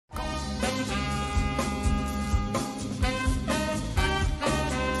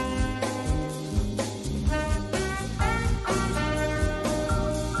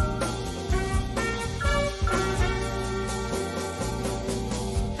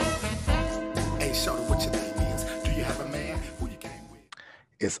Hey, shorty, what your name is? Do you have a man who you came with?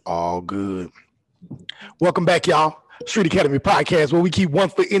 It's all good. Welcome back, y'all. Street Academy Podcast, where we keep 1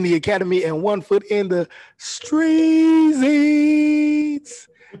 foot in the academy and 1 foot in the streets.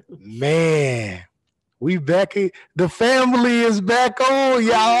 Man, we back. The family is back on,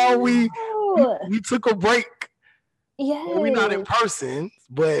 y'all. We took a break. Yeah, We're not in person,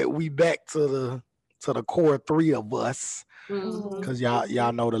 but we back to the core three of us. Because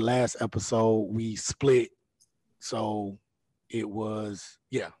y'all know the last episode we split. So it was,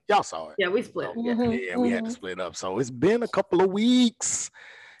 y'all saw it. Yeah, we split. Yeah, we had to split up. So it's been a couple of weeks.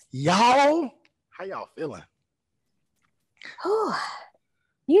 Y'all, how y'all feeling?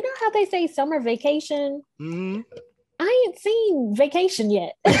 You know how they say summer vacation? Mm-hmm. I ain't seen vacation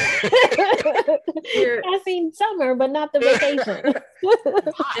yet. I've seen summer, but not the vacation.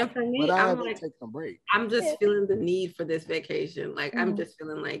 And for me, I'm like, take a break. I'm just feeling the need for this vacation. Like I'm just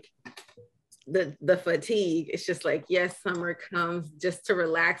feeling like the fatigue. It's just like, yes, summer comes just to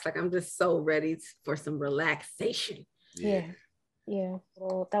relax. Like I'm just so ready for some relaxation. Yeah.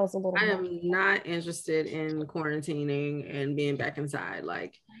 Well, that was a little. I am not interested in quarantining and being back inside.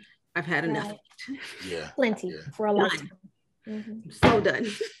 Like I've had enough. Plenty for a long time. I'm so done.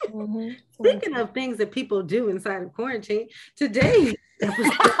 Speaking of things that people do inside of quarantine, today's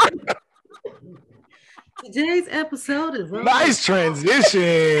episode is nice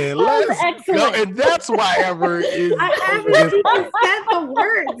transition. Let's go. And that's why Amber is. I haven't even said the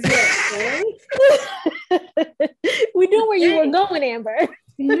words yet. We knew where you were going, Amber.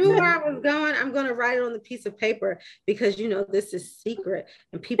 You knew where I was going. I'm going to write it on the piece of paper because this is secret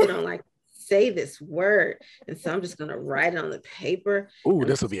and people don't like say this word. And so I'm just going to write it on the paper. Ooh,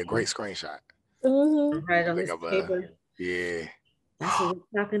 this will be a great screenshot. Write it on this paper. Yeah. That's what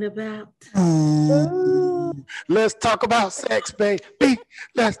we're talking about. Let's talk about sex, baby.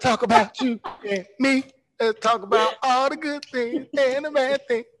 Let's talk about you and me. Let's talk about all the good things and the bad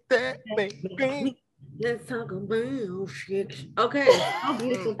things that make me. Let's talk about sex. Okay, how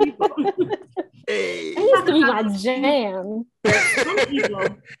beautiful people. Hey. It used to be my jam.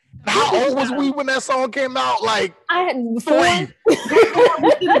 How old was we when that song came out? Like I had 4. We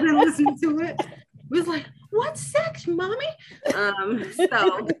should have been listening to it. We was like, what's sex, mommy?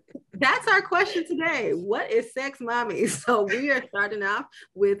 So that's our question today. What is sex, mommy? So we are starting off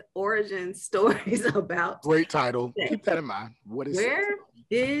with origin stories about great title. Sex. Keep that in mind. What is Where sex?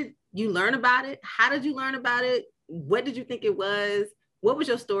 Did you learn about it? How did you learn about it? What did you think it was? What was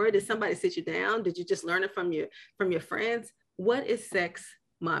your story? Did somebody sit you down? Did you just learn it from your friends? What is sex,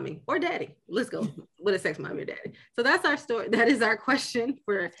 mommy or daddy? Let's go. What is sex, mommy or daddy? So that's our story. That is our question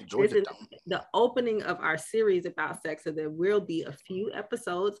for the opening of our series about sex. So there will be a few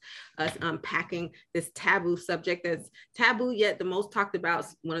episodes us unpacking this taboo subject that's taboo yet the most talked about,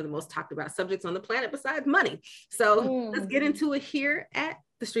 one of the most talked about subjects on the planet besides money. So let's get into it here at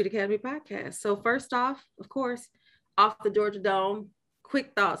the Street Academy Podcast. So first off, of course, off the Georgia Dome,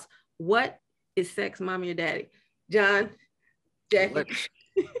 quick thoughts. What is sex, mommy or daddy? John, Jackie.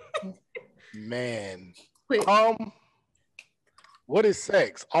 Man, what is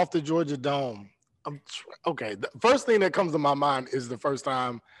sex off the Georgia Dome? Okay, the first thing that comes to my mind is the first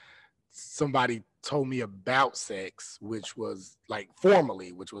time somebody told me about sex, which was like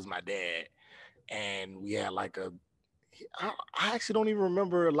formally, which was my dad, and we had like I actually don't even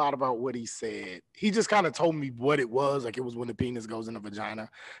remember a lot about what he said. He just kind of told me what it was, like it was when the penis goes in the vagina,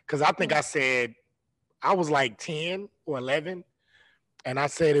 because I think I said I was like 10 or 11. And I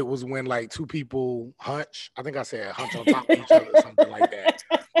said it was when like two people hunch. I think I said hunch on top of each other or something like that.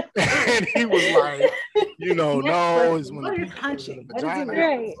 And he was like, no, it's when the people hunching.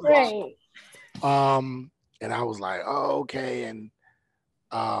 Right. And I was like, oh, okay. And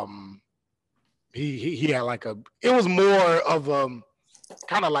he had like it was more of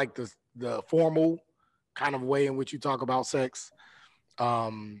kind of like the formal kind of way in which you talk about sex.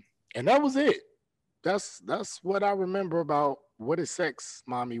 And that was it. That's what I remember about what is sex,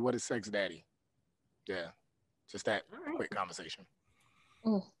 mommy? What is sex, daddy? Yeah, just that quick conversation.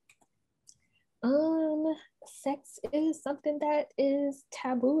 Sex is something that is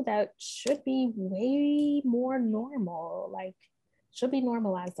taboo that should be way more normal. Like, should be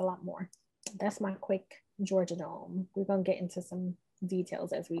normalized a lot more. That's my quick Georgia Dome. We're gonna get into some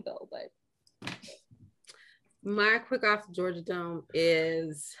details as we go, but my quick off the Georgia Dome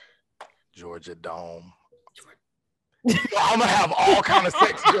is Georgia Dome. I'm gonna have all kind of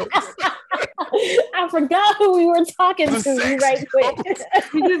sex jokes. I forgot who we were talking The to sex right quick.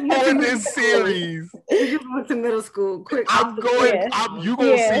 We just went on to this series. We just went to middle school. Quick. I'm going, you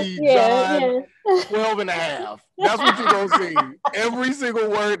gonna see John 12 and a half. That's what you gonna see. Every single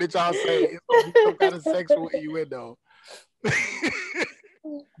word that y'all say is gonna be some kind of sexual innuendo.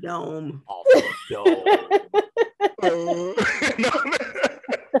 Dome. Off the dome.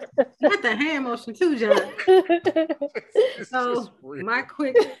 Not the hand motion too, John. So my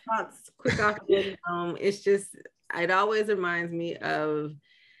quick thoughts, quick off the dome. It's just, it always reminds me of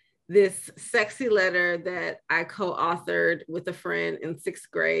this sexy letter that I co-authored with a friend in 6th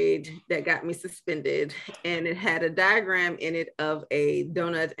grade that got me suspended. And it had a diagram in it of a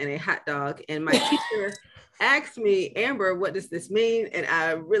donut and a hot dog. And my teacher asked me, Amber, what does this mean? And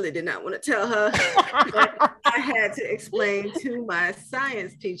I really did not want to tell her. But I had to explain to my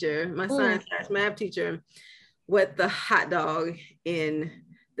science teacher, my science/math teacher, what the hot dog in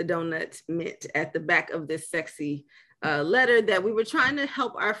the donut meant at the back of this sexy letter that we were trying to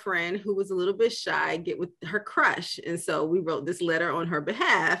help our friend who was a little bit shy get with her crush. And so we wrote this letter on her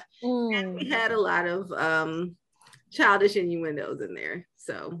behalf. And we had a lot of childish innuendos in there.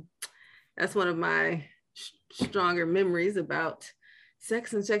 So that's one of my stronger memories about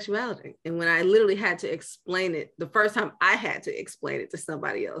sex and sexuality. And when I literally had to explain it, the first time I had to explain it to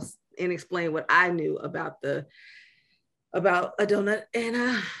somebody else and explain what I knew about a donut and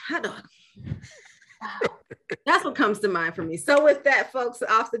a hot dog. That's what comes to mind for me. So with that, folks,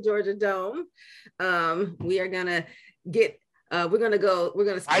 off the Georgia Dome, we are gonna get we're gonna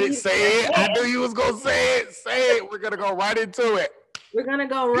I didn't say it. I knew you was gonna say it. Say it. We're gonna go right into it. We're gonna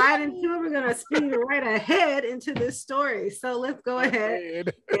go right into it. We're gonna speed right ahead into this story. So let's go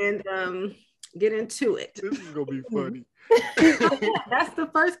ahead and get into it. This is gonna be funny. That's the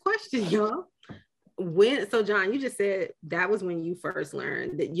first question, y'all. So John, you just said that was when you first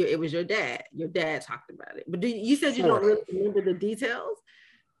learned that it was your dad. Your dad talked about it, but you said you don't really remember the details.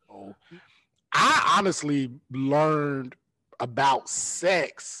 Oh, I honestly learned about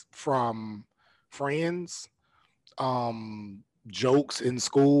sex from friends, jokes in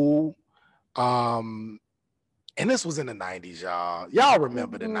school, and this was in the 90s, y'all. Y'all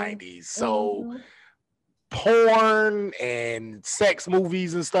remember the 90s, so porn and sex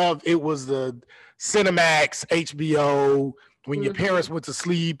movies and stuff. It was the Cinemax, HBO, when your parents went to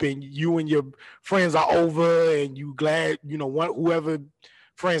sleep and you and your friends are over and you glad, whoever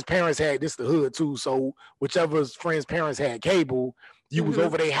friends' parents had, this the hood too. So whichever friends' parents had cable, you was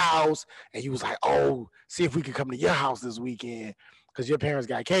over their house and you was like, oh, see if we can come to your house this weekend because your parents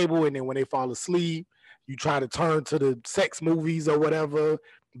got cable. And then when they fall asleep, you try to turn to the sex movies or whatever.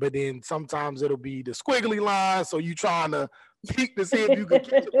 But then sometimes it'll be the squiggly line. So you trying to peek to see if you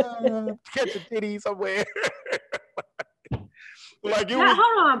can catch a titty somewhere. Like it was,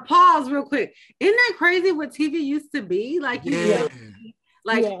 hold on, pause real quick. Isn't that crazy what TV used to be? Like I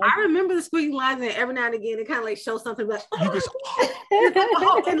remember the squeaky lines, and every now and again it kind of like show something like and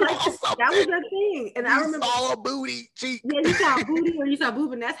like that was a thing. And I remember saw a booty cheek. Yeah, you saw a booty or you saw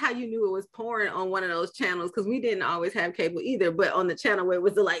boob, and that's how you knew it was porn on one of those channels because we didn't always have cable either. But on the channel where it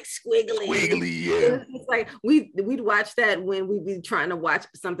was the like squiggly, yeah. It's like we'd watch that when we'd be trying to watch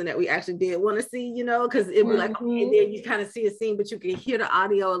something that we actually did want to see, because it'd be like okay, there you kind of see a scene, but you can hear the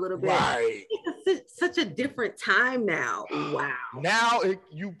audio a little bit. Right. It's such a different time now. Wow. Now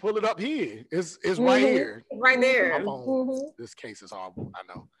you pull it up here. It's right here. Right there. This case is horrible, I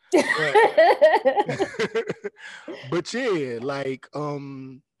know. But yeah, like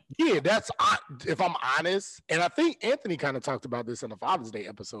that's if I'm honest, and I think Anthony kind of talked about this in the Father's Day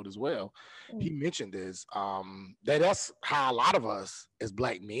episode as well. He mentioned this, that's how a lot of us as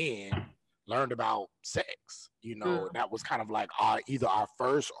Black men learned about sex. That was kind of like either our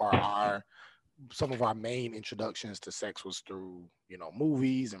first or some of our main introductions to sex was through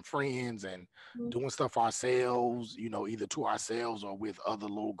movies and friends and doing stuff ourselves, either to ourselves or with other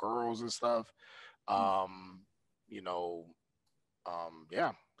little girls and stuff. Yeah,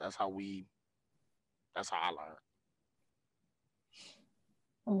 that's how I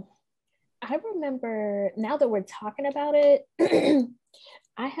learned. I remember, now that we're talking about it,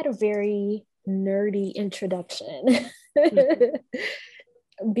 I had a very nerdy introduction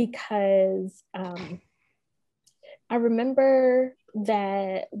because I remember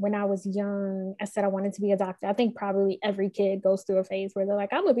that when I was young, I said I wanted to be a doctor. I think probably every kid goes through a phase where they're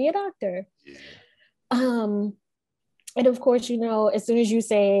like, I'm gonna be a doctor. Yeah. And of course, as soon as you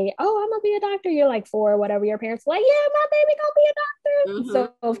say, oh, I'm gonna be a doctor, you're like 4 or whatever, your parents are like, yeah, my baby gonna be a doctor.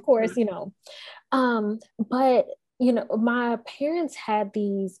 So of course, but my parents had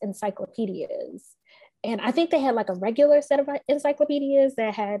these encyclopedias, and I think they had like a regular set of encyclopedias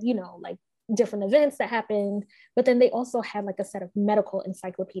that had, like different events that happened, but then they also had like a set of medical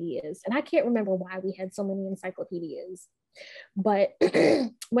encyclopedias. And I can't remember why we had so many encyclopedias. But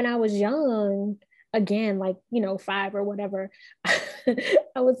when I was young, again, like, 5 or whatever,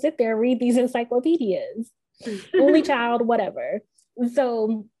 I would sit there and read these encyclopedias. Only child, whatever.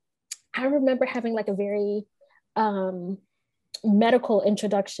 So I remember having like a very medical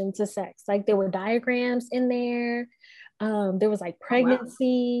introduction to sex. Like there were diagrams in there. There was like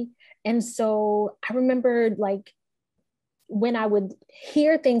pregnancy. Oh, wow. And so I remember like when I would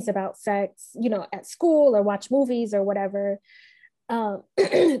hear things about sex, at school or watch movies or whatever,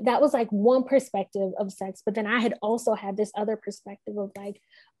 that was like one perspective of sex. But then I had also had this other perspective of like,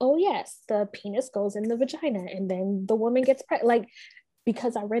 oh yes, the penis goes in the vagina and then the woman gets pregnant. Like,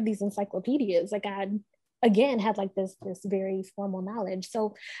 because I read these encyclopedias, like I again had like this very formal knowledge.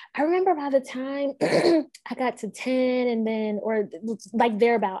 So I remember by the time I got to 10 and then, or like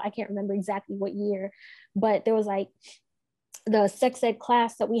thereabout, I can't remember exactly what year, but there was like the sex ed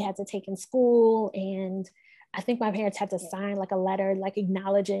class that we had to take in school. And I think my parents had to sign like a letter, like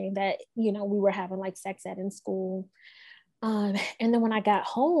acknowledging that, we were having like sex ed in school. And then when I got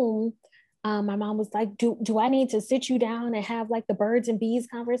home, my mom was like, do I need to sit you down and have like the birds and bees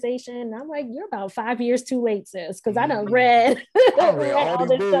conversation? And I'm like, you're about 5 years too late, sis, because I done read, all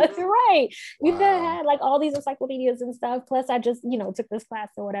this stuff. You're right. Wow. We've had like all these encyclopedias and stuff. Plus I just, took this class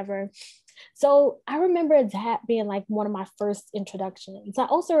or whatever. So I remember that being like one of my first introductions. I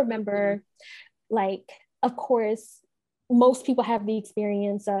also remember like, of course, most people have the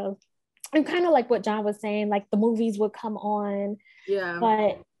experience of, and kind of like what John was saying, like the movies would come on. Yeah.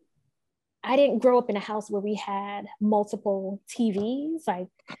 But I didn't grow up in a house where we had multiple TVs. Like,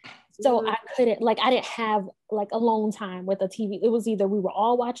 so I couldn't, like, I didn't have like alone time with a TV. It was either we were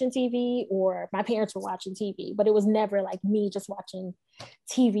all watching TV or my parents were watching TV, but it was never like me just watching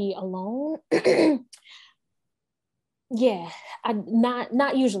TV alone. Yeah,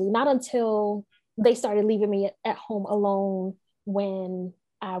 not usually, not until they started leaving me at home alone when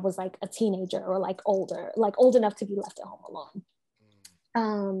I was like a teenager or like older, like old enough to be left at home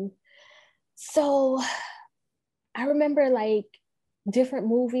alone. So I remember like different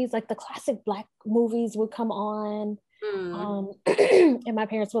movies, like the classic Black movies would come on. And my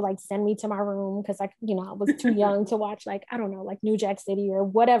parents would like send me to my room because like, I was too young to watch like, I don't know, like New Jack City or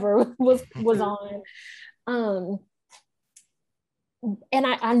whatever was on. And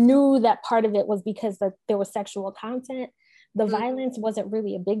I knew that part of it was because there was sexual content. The violence wasn't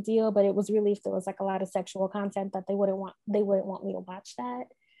really a big deal, but it was really if there was like a lot of sexual content that they wouldn't want me to watch that.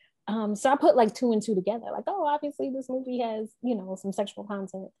 So I put like 2 and 2 together, like, oh, obviously this movie has, some sexual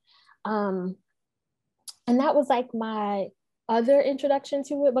content. And that was like my other introduction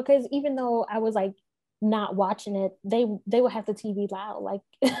to it, because even though I was like not watching it, they would have the TV loud, like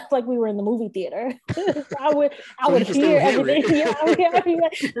like we were in the movie theater. So I would hear everything. Yeah, I would hear everything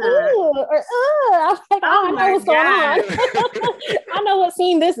like, ooh, or I was like, oh, I know what's going on. I know what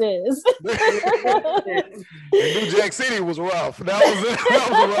scene this is. New Jack City was rough. That was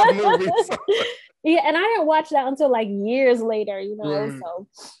a rough movie. So. Yeah, and I didn't watch that until like years later, So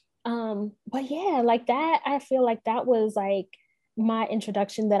but yeah, like that, I feel like that was like my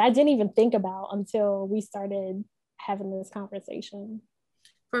introduction that I didn't even think about until we started having this conversation.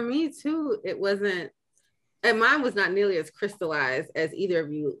 For me too, it wasn't, and mine was not nearly as crystallized as either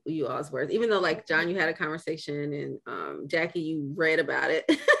of you all's were. Even though like John, you had a conversation, and Jackie, you read about it.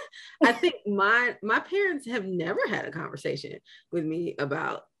 I think my parents have never had a conversation with me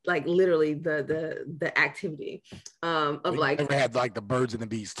about like literally the activity of we like never had like the birds and the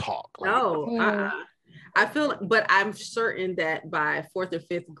bees talk. Like, no, I feel, but I'm certain that by 4th or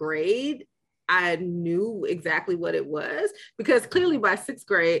 5th grade, I knew exactly what it was, because clearly by 6th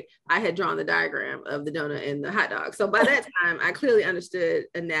grade, I had drawn the diagram of the donut and the hot dog. So by that time, I clearly understood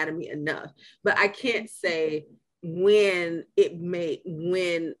anatomy enough, but I can't say when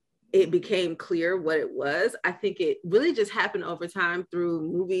it became clear what it was. I think it really just happened over time through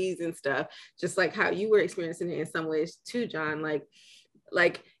movies and stuff, just like how you were experiencing it in some ways too, John, like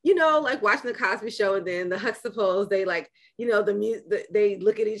like watching the Cosby Show, and then the Huxtables, they like, they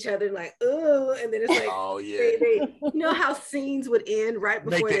look at each other like, oh, and then it's like, oh yeah, they how scenes would end right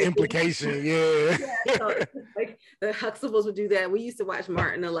before make the implication, yeah. So, like the Huxtables would do that. We used to watch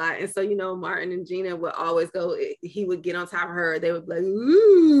Martin a lot, and so Martin and Gina would always go. He would get on top of her. They would be like,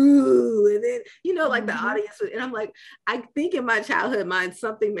 ooh, and then like the audience would, and I'm like, I think in my childhood mind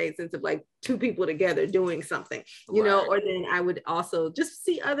something made sense of like 2 people together doing something, right. Or then I would also just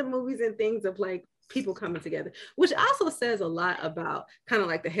see other movies and things of like people coming together, which also says a lot about kind of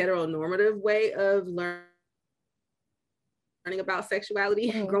like the heteronormative way of learning learning about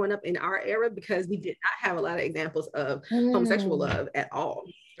sexuality growing up in our era, because we did not have a lot of examples of homosexual love at all,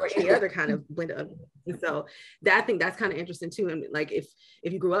 or any other kind of blend of. And so I think that's kind of interesting too. And like if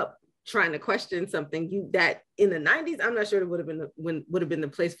you grew up trying to question something, that in the 90s, I'm not sure it would have been the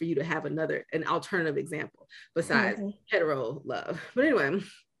place for you to have an alternative example besides hetero love. But anyway,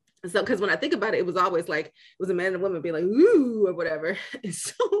 so because when I think about it, it was always like it was a man and a woman being like ooh or whatever. And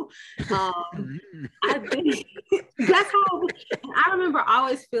so I think that's how I remember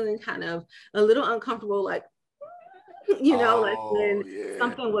always feeling kind of a little uncomfortable, like like when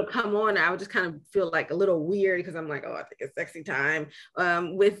something would come on, I would just kind of feel like a little weird because I'm like, oh, I think it's sexy time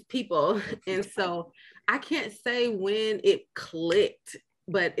with people. And so I can't say when it clicked,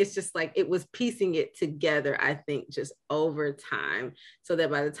 but it's just like it was piecing it together, I think, just over time. So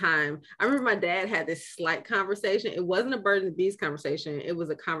that by the time, I remember my dad had this slight conversation. It wasn't a birds and bees conversation. It was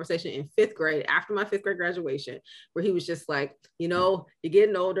a conversation in 5th grade, after my 5th grade graduation, where he was just like, you're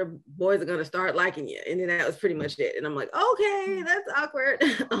getting older, boys are going to start liking you. And then that was pretty much it. And I'm like, okay, that's awkward.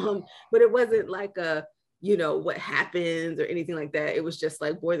 But it wasn't like a, what happens or anything like that. It was just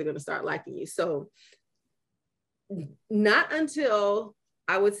like, boys are going to start liking you. So not until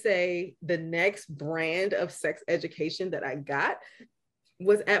I would say the next brand of sex education that I got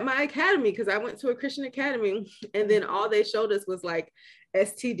was at my academy, because I went to a Christian academy, and then all they showed us was like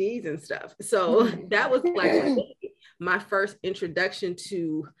STDs and stuff. So that was like my first introduction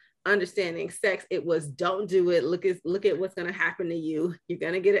to understanding sex. It was, don't do it. Look at what's going to happen to you. You're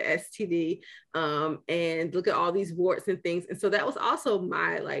going to get an STD, and look at all these warts and things. And so that was also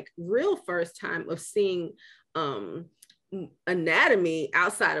my like real first time of seeing anatomy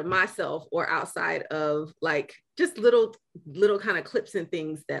outside of myself, or outside of like just little kind of clips and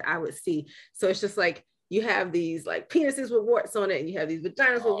things that I would see. So it's just like you have these like penises with warts on it, and you have these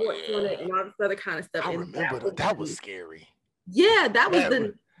vaginas with warts on it, and all this other kind of stuff. I remember that was scary. Yeah, that was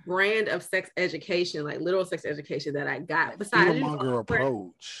the brand of sex education, like literal sex education that I got. Besides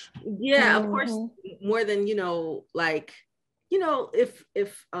approach. Yeah, of course, more than like. If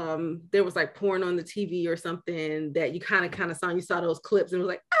there was like porn on the TV or something that you kind of saw, and you saw those clips and it was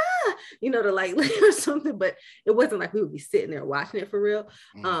like, to like or something, but it wasn't like we would be sitting there watching it for real.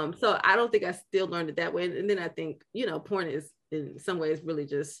 So I don't think I still learned it that way. And then I think, porn is in some ways really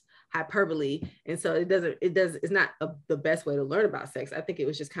just hyperbole. And so it's not the best way to learn about sex. I think it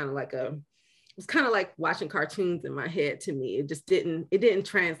was just kind of like it's kind of like watching cartoons in my head to me. It just didn't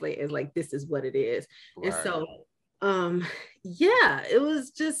translate as like, this is what it is. Right. And so it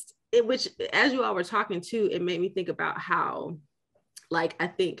was just which as you all were talking too, it made me think about how, like, I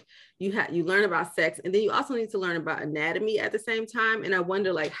think you learn about sex, and then you also need to learn about anatomy at the same time. And I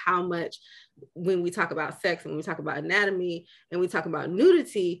wonder like how much, when we talk about sex and when we talk about anatomy and we talk about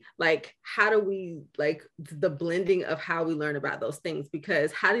nudity, like how do we, like the blending of how we learn about those things,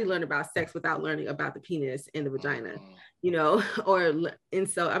 because how do you learn about sex without learning about the penis and the vagina, and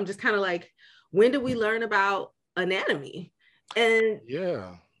so I'm just kind of like, when do we learn about anatomy? And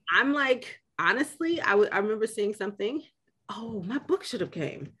I'm like, honestly, I remember seeing something. Oh, my book should have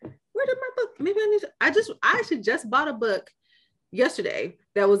came. Where did my book? Maybe I actually just bought a book yesterday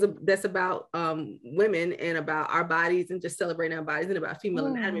that's about women and about our bodies and just celebrating our bodies and about female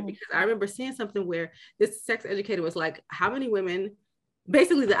anatomy, because I remember seeing something where this sex educator was like, how many women,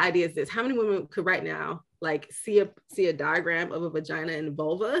 basically the idea is this, how many women could right now like see a diagram of a vagina and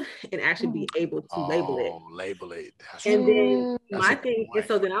vulva and actually be able to label it. And then my thing, and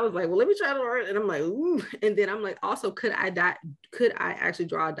so then I was like, well, let me try to learn. And I'm like, ooh. And then I'm like, also, could I actually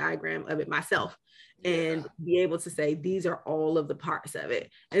draw a diagram of it myself and be able to say, these are all of the parts of it.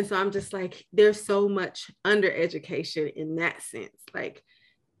 And so I'm just like, there's so much under education in that sense. Like,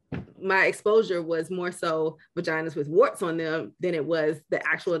 my exposure was more so vaginas with warts on them than it was the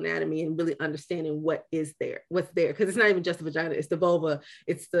actual anatomy and really understanding what's there. Because it's not even just the vagina, it's the vulva,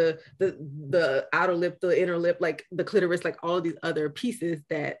 it's the outer lip, the inner lip, like the clitoris, like all of these other pieces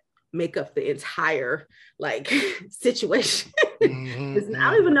that make up the entire like situation. I don't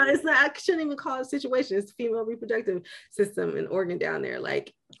even know, I shouldn't even call it a situation. It's the female reproductive system and organ down there.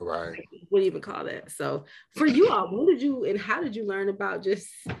 Like, right. What do you even call that? So for you all, when did you and how did you learn about just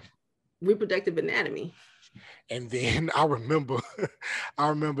reproductive anatomy? And then I remember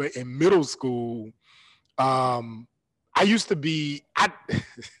in middle school, I used to be,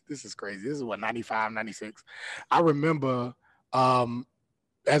 this is crazy. This is what, 95, 96. I remember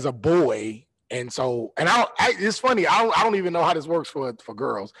as a boy, and so, and it's funny, I don't even know how this works for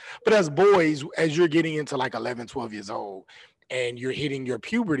girls, but as boys, as you're getting into like 11, 12 years old, and you're hitting your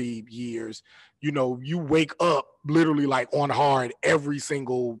puberty years, you wake up literally like on hard every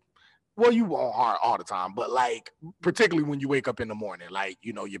single, well, you won't hard all the time, but like particularly when you wake up in the morning, like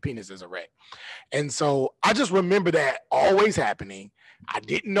your penis is erect. And so I just remember that always happening. I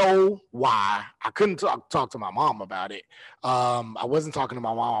didn't know why. I couldn't talk to my mom about it. I wasn't talking to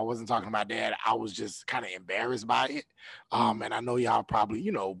my mom. I wasn't talking to my dad. I was just kind of embarrassed by it. And I know y'all probably,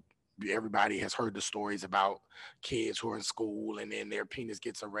 everybody has heard the stories about kids who are in school and then their penis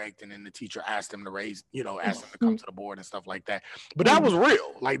gets erect and then the teacher asks them to ask them to come to the board and stuff like that. But that was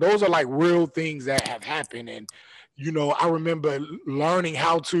real. Like those are like real things that have happened. And, I remember learning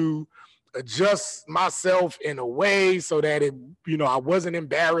how to adjust myself in a way so that I wasn't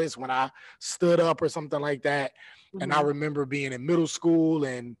embarrassed when I stood up or something like that. And I remember being in middle school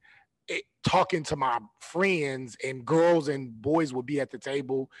and talking to my friends, and girls and boys would be at the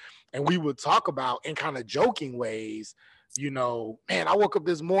table and we would talk about in kind of joking ways, man, I woke up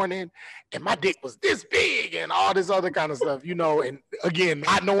this morning and my dick was this big and all this other kind of stuff, and again,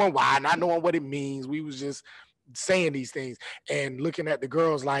 not knowing why, not knowing what it means. We was just saying these things and looking at the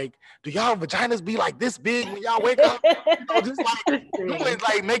girls like, do y'all vaginas be like this big when y'all wake up? Just like doing,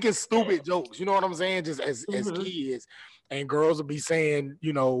 like making stupid jokes, you know what I'm saying? Just as kids. And girls will be saying,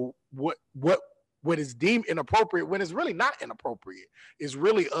 what is deemed inappropriate when it's really not inappropriate. It's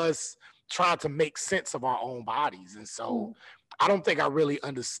really us trying to make sense of our own bodies. And so I don't think I really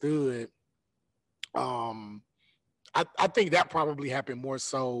understood. I think that probably happened more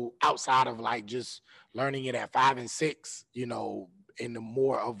so outside of like just learning it at 5 and 6, in the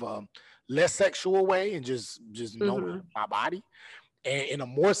more of a less sexual way and just knowing my body. And in a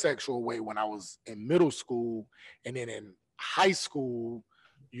more sexual way when I was in middle school and then in high school,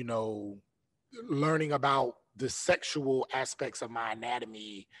 learning about the sexual aspects of my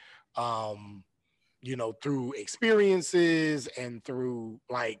anatomy, through experiences and through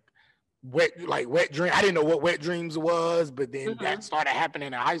wet dream. I didn't know what wet dreams was, but then that started happening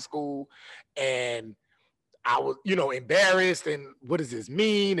in high school and I was, embarrassed and what does this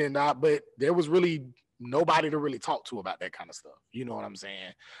mean? And but there was really nobody to really talk to about that kind of stuff. You know what I'm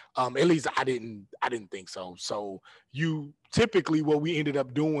saying? At least I didn't think so. So typically what we ended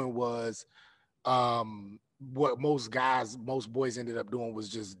up doing was what most boys ended up doing was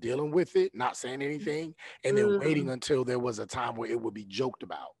just dealing with it, not saying anything, and then waiting until there was a time where it would be joked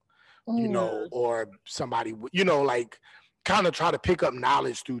about, or somebody would, like kind of try to pick up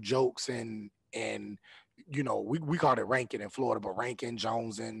knowledge through jokes and we called it ranking in Florida, but ranking,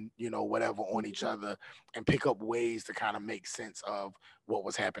 jonesing, whatever on each other and pick up ways to kind of make sense of what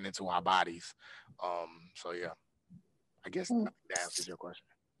was happening to our bodies. So yeah, I guess that answers your question.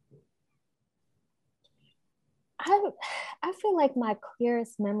 I feel like my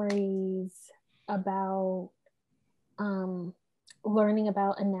clearest memories about learning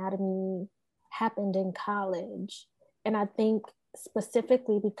about anatomy happened in college. And I think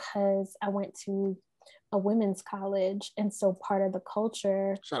specifically because I went to a women's college. And so part of the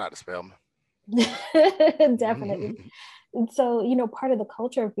culture. Shout out to Spelman. Definitely. And so, part of the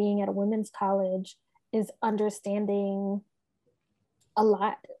culture of being at a women's college is understanding a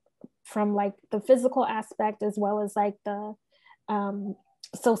lot from like the physical aspect as well as like the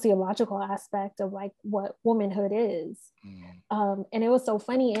sociological aspect of like what womanhood is. And it was so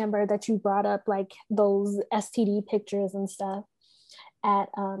funny, Amber, that you brought up like those STD pictures and stuff at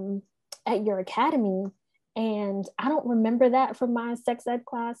your academy. And I don't remember that from my sex ed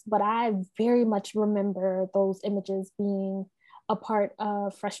class, but I very much remember those images being a part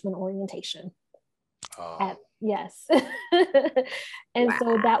of freshman orientation. Yes. And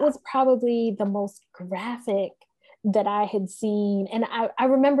so that was probably the most graphic that I had seen. And I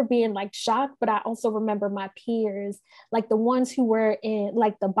remember being like shocked, but I also remember my peers, like the ones who were in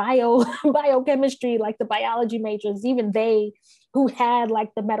like the biochemistry, like the biology majors, even they who had like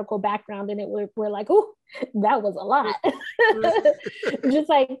the medical background in it were like, oh, that was a lot. Just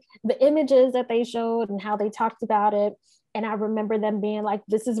like the images that they showed and how they talked about it. And I remember them being like,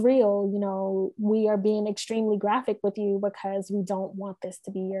 this is real, we are being extremely graphic with you because we don't want this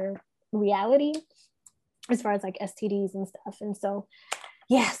to be your reality as far as like STDs and stuff. And so,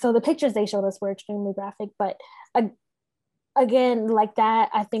 yeah, so the pictures they showed us were extremely graphic, but again, like that,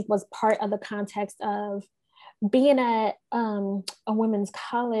 I think was part of the context of being at a women's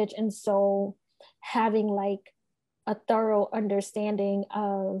college. And so having like a thorough understanding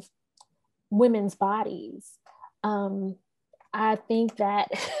of women's bodies. I think that,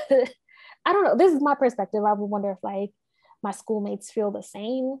 I don't know, this is my perspective. I would wonder if like my schoolmates feel the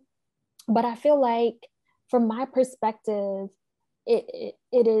same, but I feel like from my perspective, it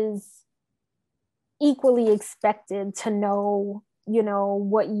is equally expected to know,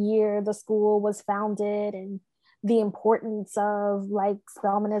 what year the school was founded and the importance of like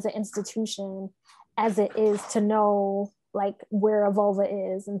Spelman as an institution as it is to know like where a vulva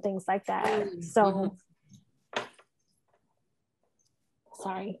is and things like that. So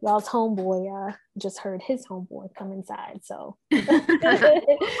sorry, y'all's homeboy just heard his homeboy come inside, so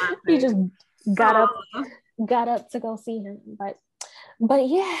he just got up to go see him. But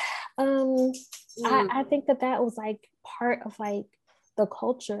yeah, I think that was like part of like the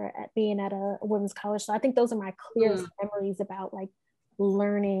culture at being at a women's college. So I think those are my clearest memories about like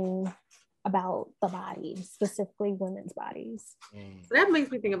learning about the body, specifically women's bodies. So that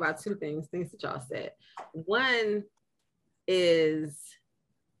makes me think about two things that y'all said. One is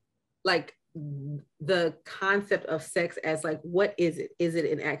like the concept of sex as like, what is it? Is it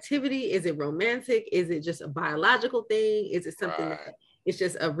an activity? Is it romantic? Is it just a biological thing? Is it something that it's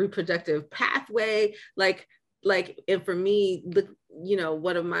just a reproductive pathway? Like, and for me,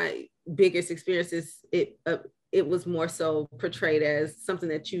 one of my biggest experiences, it was more so portrayed as something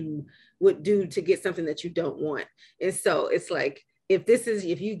that you would do to get something that you don't want. And so it's like,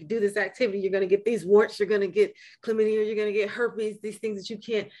 if you do this activity, you're going to get these warts, you're going to get chlamydia, you're going to get herpes, these things that you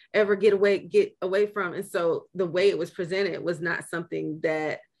can't ever get away from. And so the way it was presented was not something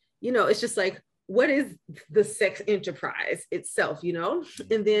that, it's just like, what is the sex enterprise itself,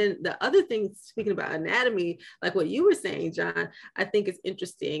 And then the other thing, speaking about anatomy, like what you were saying, John, I think it's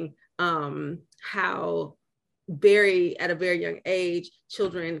interesting how at a very young age,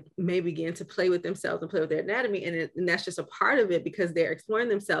 children may begin to play with themselves and play with their anatomy. And that's just a part of it because they're exploring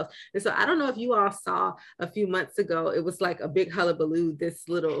themselves. And so I don't know if you all saw a few months ago, it was like a big hullabaloo, this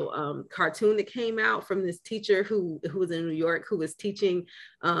little cartoon that came out from this teacher who was in New York, who was teaching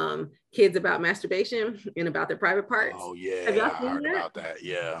kids about masturbation and about their private parts. Oh yeah, have y'all I heard about that.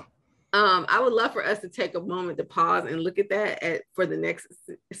 Yeah. I would love for us to take a moment to pause and look at that for the next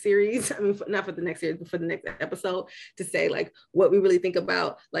series. I mean, not for the next series, but for the next episode, to say like what we really think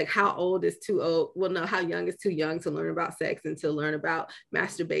about, like how old is too old? Well, no, how young is too young to learn about sex and to learn about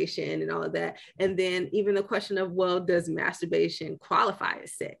masturbation and all of that. And then even the question of, well, does masturbation qualify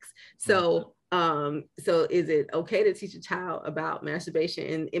as sex? So is it okay to teach a child about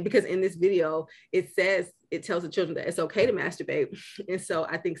masturbation? And because in this video, it tells the children that it's okay to masturbate. And so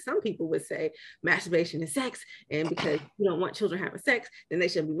I think some people would say masturbation is sex. And because you don't want children having sex, then they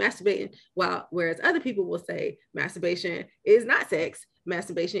shouldn't be masturbating. Whereas other people will say masturbation is not sex.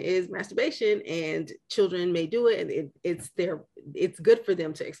 Masturbation is masturbation and children may do it. And it's good for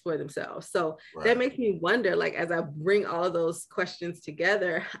them to explore themselves. So that makes me wonder, like, as I bring all of those questions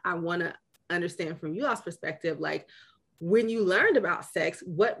together, I want to understand from you all's perspective, like when you learned about sex,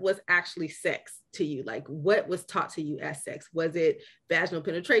 what was actually sex to you? Like what was taught to you as sex? Was it vaginal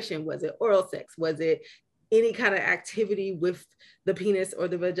penetration? Was it oral sex? Was it any kind of activity with the penis or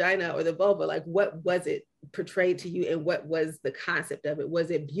the vagina or the vulva? Like what was it portrayed to you and what was the concept of it?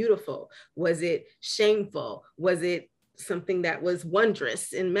 Was it beautiful? Was it shameful? Was it something that was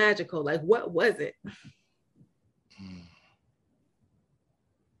wondrous and magical? Like what was it?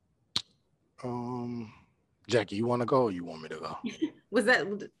 Jackie, you want to go or you want me to go? Was that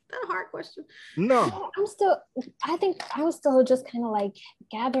a hard question? No. I think I was still just kind of like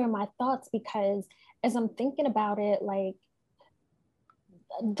gathering my thoughts, because as I'm thinking about it, like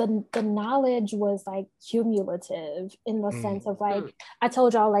the knowledge was like cumulative in the sense of like, I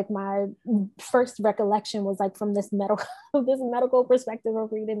told y'all like my first recollection was like from this medical perspective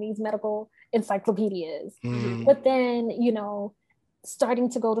of reading these medical encyclopedias. But then, starting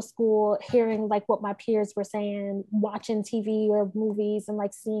to go to school, hearing like what my peers were saying, watching TV or movies and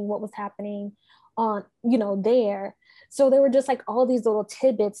like seeing what was happening on, there. So there were just like all these little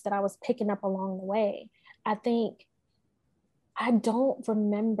tidbits that I was picking up along the way. I think I don't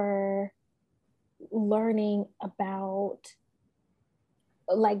remember learning about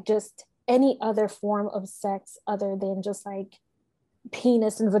like just any other form of sex other than just like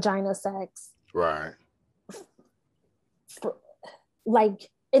penis and vagina sex. Right. Like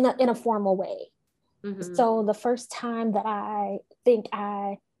in a formal way. So the first time that I think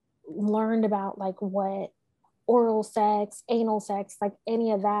I learned about like what oral sex, anal sex, like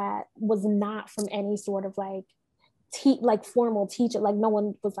any of that was not from any sort of like formal teacher. Like no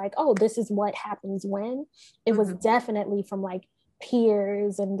one was like, oh, this is what happens when. It was definitely from like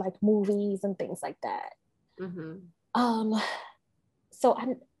peers and like movies and things like that. So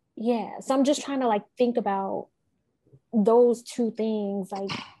I'm just trying to like think about those two things, like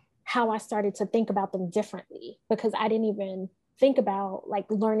how I started to think about them differently, because I didn't even think about like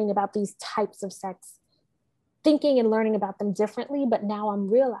learning about these types of sex, thinking and learning about them differently. But now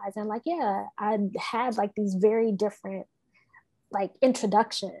I'm realizing like, yeah, I had like these very different like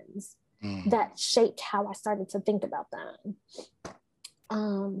introductions that shaped how I started to think about them.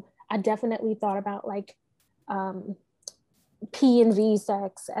 I definitely thought about like P and V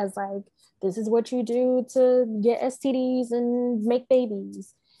sex as like, this is what you do to get STDs and make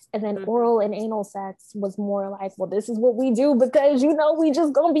babies. And then oral and anal sex was more like, well, this is what we do because, you know, we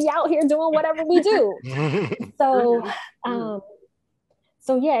just gonna be out here doing whatever we do.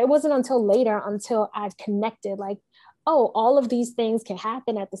 So yeah, it wasn't until later until I connected like, oh, all of these things can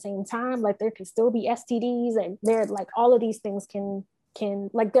happen at the same time. Like there can still be STDs and they're like, all of these things can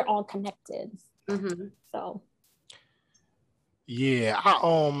like, they're all connected. So. Yeah,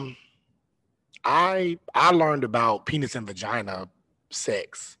 I learned about penis and vagina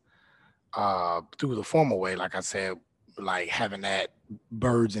sex through the formal way, like I said, like having that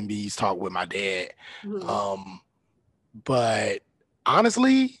birds and bees talk with my dad. But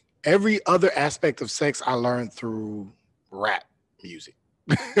honestly, every other aspect of sex I learned through rap music.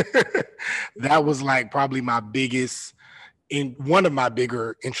 That was like probably my biggest, in one of my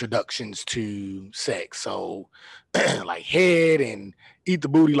bigger introductions to sex. So like head and eat the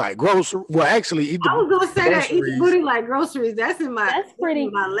booty like grocery. Well, actually, eat the I was gonna say groceries. that, eat the booty like groceries. That's pretty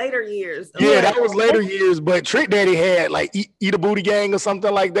in my later years. Yeah, that was later years. But Trick Daddy had like eat a booty gang or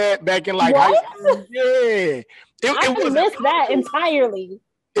something like that back in like high school. Yeah, I missed that entirely.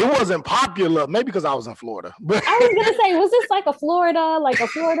 It wasn't popular, maybe because I was in Florida. But I was gonna say, was this like a Florida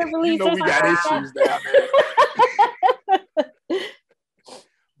release? You know, we got issues down there.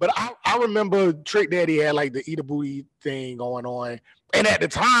 But I remember Trick Daddy had like the eat a booty thing going on, and at the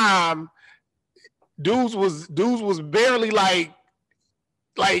time, dudes was barely like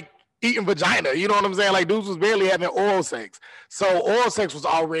eating vagina. You know what I'm saying? Like dudes was barely having oral sex. So oral sex was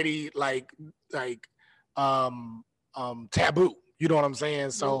already like taboo. You know what I'm saying?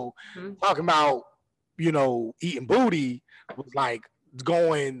 So talking about, you know, eating booty was like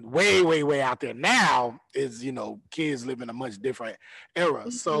going way, way, way out there. Now is, you know, kids live in a much different era.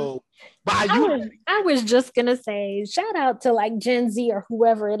 So I was just gonna say shout out to like Gen Z or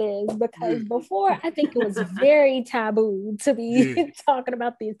whoever it is, because before I think it was very taboo to be talking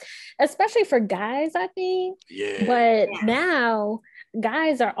about these, especially for guys, I think. But now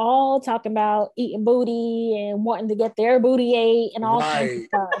guys are all talking about eating booty and wanting to get their booty ate and all kinds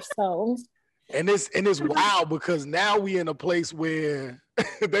of stuff. So and it's wild because now we in a place where I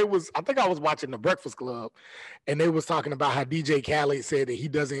think I was watching The Breakfast Club and they was talking about how DJ Khaled said that he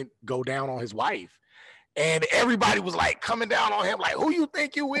doesn't go down on his wife. And everybody was like coming down on him, like, who you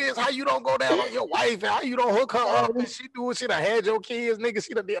think you is? How you don't go down on your wife? How you don't hook her up? And she do what she done had your kids, nigga.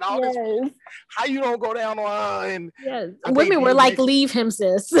 She done did all this. How you don't go down on her? And women were like, leave him,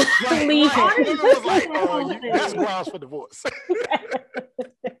 sis. Leave him. Was like, that's grounds for divorce.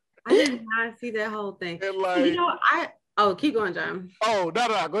 I did not see that whole thing. Like, you know, keep going, John. Oh,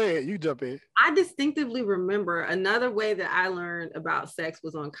 no, go ahead. You jump in. I distinctively remember another way that I learned about sex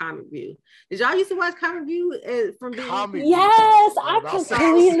was on Comic View. Did y'all used to watch Comic View from being? Yes, I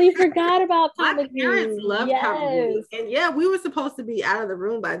completely forgot about Comic View. My parents loved Comic View, and we were supposed to be out of the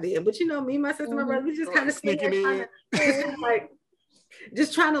room by then. But you know, me, my sister, my brother, we just kind of sneaking in,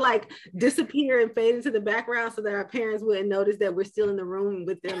 just trying to like disappear and fade into the background so that our parents wouldn't notice that we're still in the room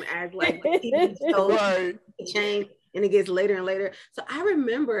with them as like TV shows change. And it gets later and later. So I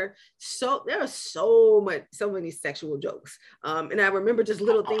remember there was so many sexual jokes. And I remember just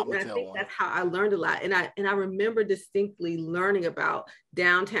little things. And I think that's how I learned a lot. And I remember distinctly learning about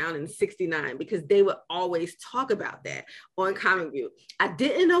Downtown in '69 because they would always talk about that on Comic View. I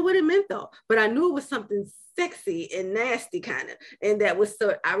didn't know what it meant though, but I knew it was something sexy and nasty kind of. And that was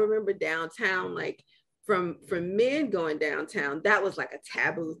I remember Downtown, like, from men going downtown, that was like a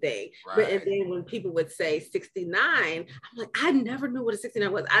taboo thing. But and then when people would say 69, I'm like, I never knew what a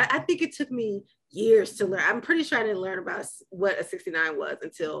 69 was. I think it took me years to learn. I'm pretty sure I didn't learn about what a 69 was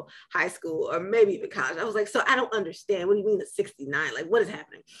until high school or maybe even college. I was like, so I don't understand. What do you mean a 69? Like, what is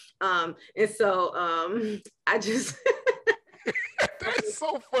happening? And so I just that's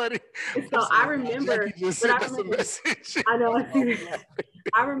so funny. So I remember, I know.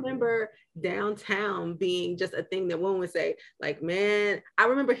 I remember Downtown being just a thing that one would say, like, man, I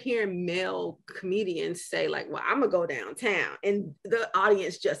remember hearing male comedians say, like, well, I'm gonna go downtown, and the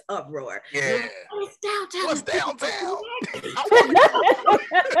audience just uproar. Yeah. What's downtown? What's downtown?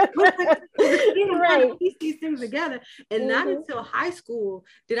 Right. Piece these things together. And not until high school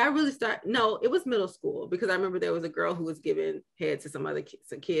did I really start. No, it was middle school, because I remember there was a girl who was giving head to some other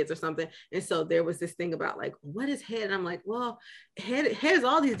kids or something. And so there was this thing about like, what is head? And I'm like, well, head is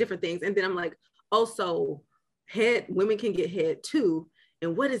all these different things. And then I'm like, oh, so women can get head too.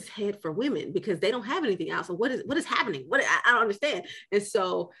 And what is head for women? Because they don't have anything else. So what is happening? I don't understand. And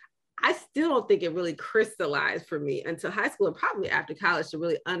so I still don't think it really crystallized for me until high school and probably after college to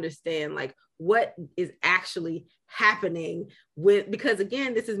really understand like what is actually happening with, because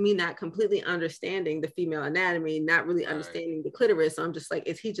again, this is me not completely understanding the female anatomy, not really understanding the clitoris. So I'm just like,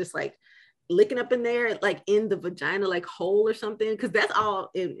 is he just like licking up in there, like in the vagina, like hole or something? Because that's all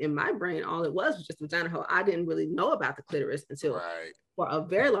in my brain, all it was just vagina hole. I didn't really know about the clitoris until for a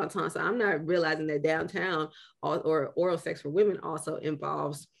very long time. So I'm not realizing that downtown or oral sex for women also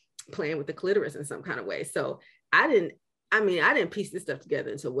involves playing with the clitoris in some kind of way. So I didn't piece this stuff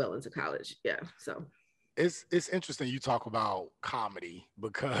together until well into college. Yeah. So it's interesting you talk about comedy,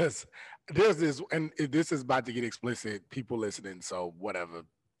 because there's this, and this is about to get explicit, people listening, so whatever,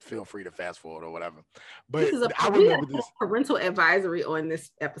 feel free to fast forward or whatever. But I remember this parental advisory on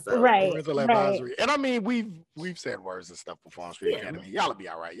this episode. Right. Parental advisory. And I mean, we've said words and stuff before on Street Academy. Y'all will be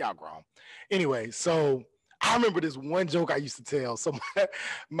all right. Y'all grown. Anyway, so I remember this one joke I used to tell. So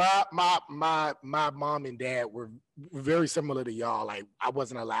my mom and dad were very similar to y'all. Like, I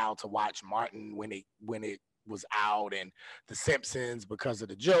wasn't allowed to watch Martin when it was out, and The Simpsons, because of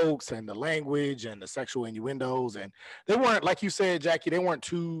the jokes and the language and the sexual innuendos. And they weren't, like you said, Jackie, they weren't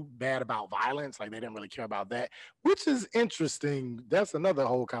too bad about violence. Like, they didn't really care about that, which is interesting. That's another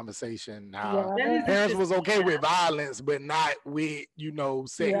whole conversation. Parents was okay with violence, but not with,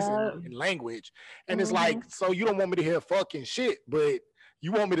 sex and language. And it's like, so you don't want me to hear fucking shit, but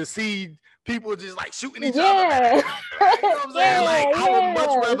you want me to see people just like shooting each other. You know what I'm saying? Like, I would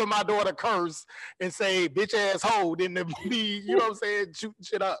much rather my daughter curse and say bitch ass hoe than to be, you know what I'm saying, shooting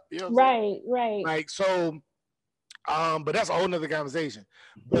shit up. You know what I'm saying? Right. Like, so, but that's a whole nother conversation.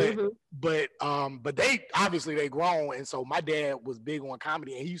 But they obviously they grown, and so my dad was big on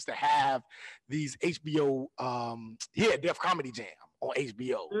comedy, and he used to have these HBO. He had Def Comedy Jam on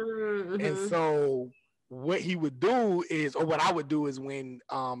HBO, and so what he would do is, or what I would do is, when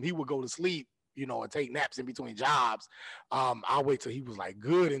he would go to sleep, or take naps in between jobs, I'll wait till he was like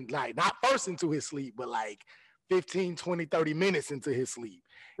good and like not first into his sleep, but like 15, 20, 30 minutes into his sleep.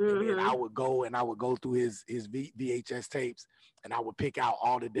 And then I would go through his VHS tapes, and I would pick out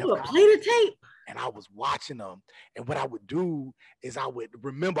all the different play the tape. And I was watching them. And what I would do is I would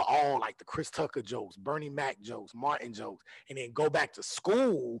remember all like the Chris Tucker jokes, Bernie Mac jokes, Martin jokes, and then go back to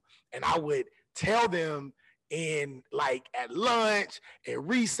school, and I would tell them in like at lunch, at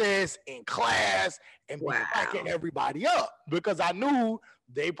recess, in class, and be backing everybody up, because I knew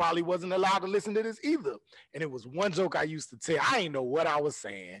they probably wasn't allowed to listen to this either. And it was one joke I used to tell. I didn't know what I was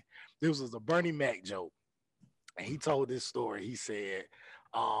saying. This was a Bernie Mac joke. And he told this story. He said,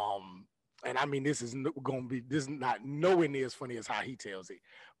 and I mean, this is not nowhere near as funny as how he tells it,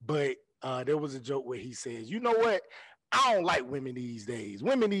 but there was a joke where he says, you know what? I don't like women these days.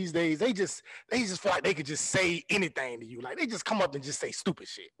 Women these days, they just feel like they could just say anything to you. Like, they just come up and just say stupid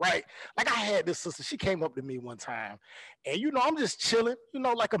shit, right? Like, I had this sister, she came up to me one time, and I'm just chilling,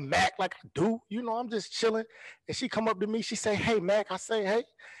 like a Mac, like I do, I'm just chilling. And she come up to me, she say, hey, Mac. I say, hey.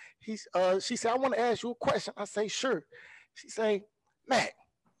 She said, I want to ask you a question. I say, sure. She say, Mac,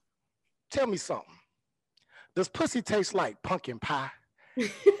 tell me something. Does pussy taste like pumpkin pie?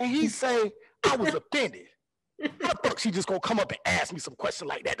 And he say, I was offended. How the fuck she just gonna come up and ask me some question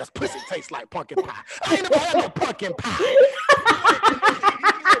like that? Does pussy taste like pumpkin pie? I ain't never had no pumpkin pie.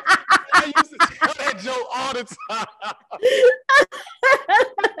 I used to tell that joke all the time.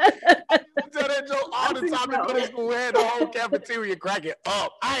 Tell that joke all the time in middle school. We had the whole cafeteria cracking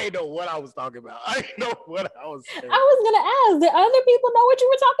up. I ain't know what I was talking about. I didn't know what I was saying. I was gonna ask, did other people know what you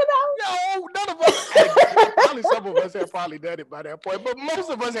were talking about? No, none of us. Probably some of us had probably done it by that point, but most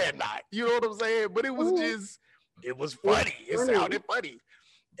of us had not. You know what I'm saying? But it was just, it was funny. It sounded funny.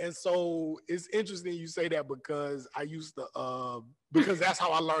 And so it's interesting you say that, because I used to, because that's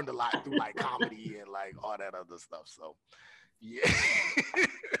how I learned a lot through like comedy and like all that other stuff. So yeah,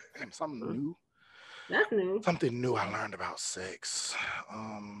 something new. That's new. Something new I learned about sex.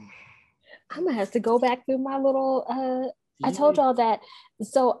 I'm gonna have to go back through my little. I told y'all that.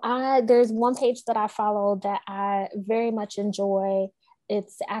 So there's one page that I follow that I very much enjoy.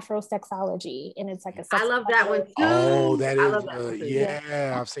 It's Afrosexology, and it's like a. I love that one too. Oh, that is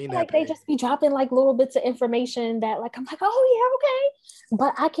yeah. I've seen that. Like they just be dropping like little bits of information that like I'm like, oh yeah, okay,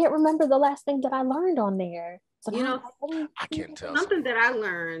 but I can't remember the last thing that I learned on there. So I can't tell something that I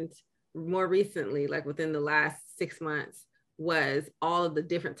learned more recently, like within the last 6 months, was all of the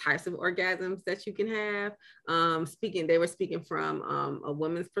different types of orgasms that you can have. They were speaking from a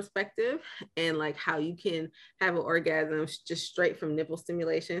woman's perspective, and like how you can have an orgasm just straight from nipple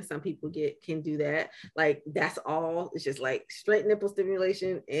stimulation. Some people can do that. Like that's all. It's just like straight nipple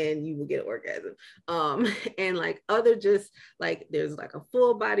stimulation, and you will get an orgasm. And like other just like there's like a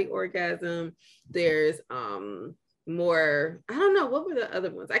full body orgasm. There's more, I don't know, what were the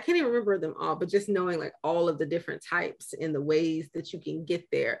other ones? I can't even remember them all, but just knowing like all of the different types and the ways that you can get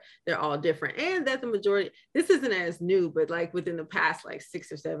there, they're all different. And that the majority, this isn't as new, but like within the past like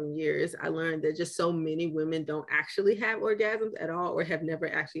 6 or 7 years, I learned that just so many women don't actually have orgasms at all, or have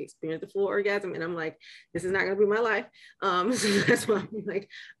never actually experienced a full orgasm. And I'm like, this is not going to be my life. So that's why I'm like,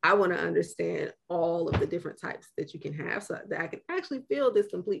 I want to understand all of the different types that you can have, so that I can actually feel this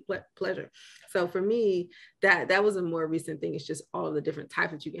complete pleasure. So for me, that was a more recent thing. It's just all of the different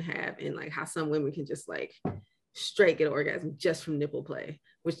types that you can have, and like how some women can just like straight get an orgasm just from nipple play,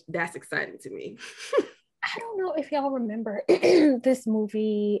 which that's exciting to me. I don't know if y'all remember this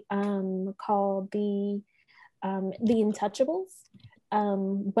movie called The Untouchables,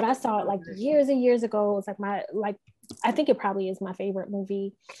 but I saw it like years and years ago. It's like I think it probably is my favorite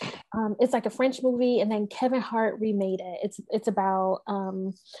movie. It's like a French movie, and then Kevin Hart remade it. It's about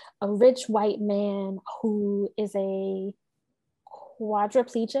a rich white man who is a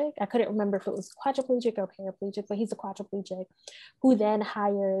quadriplegic. I couldn't remember if it was quadriplegic or paraplegic, but he's a quadriplegic who then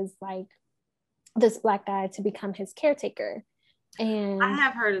hires like this Black guy to become his caretaker. And I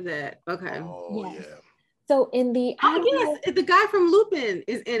have heard of that. Okay. Oh, yes. yeah. So in the yes, the guy from Lupin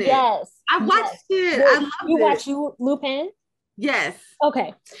is in it. Yes, I watched it. Well, I loved it. You watched Lupin? Yes.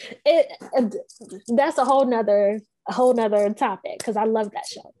 Okay. That's a whole nother topic, because I love that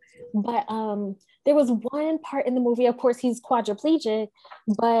show. But there was one part in the movie, of course he's quadriplegic,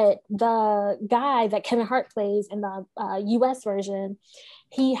 but the guy that Kevin Hart plays in the US version,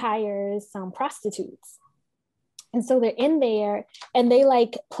 he hires some prostitutes. And so they're in there and they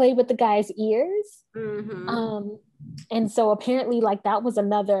like play with the guy's ears. Mm-hmm. And so apparently like that was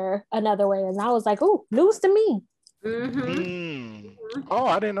another way. And I was like, oh, news to me. Mm-hmm. Oh,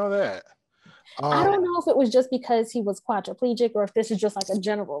 I didn't know that. I don't know if it was just because he was quadriplegic or if this is just like a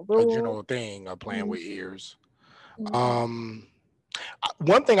general rule. A general thing of playing with ears. Mm-hmm.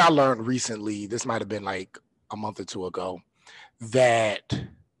 One thing I learned recently, this might have been like a month or two ago, that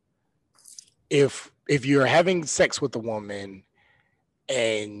if you're having sex with a woman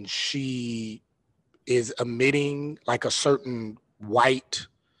and she is emitting like a certain white,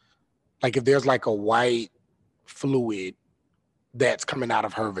 like if there's like a white fluid that's coming out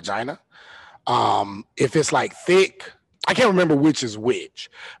of her vagina, if it's like thick, I can't remember which is which,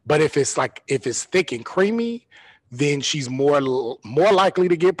 but if it's thick and creamy, then she's more likely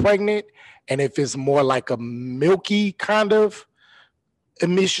to get pregnant. And if it's more like a milky kind of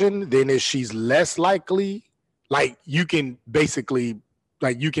emission, then if she's less likely, like you can basically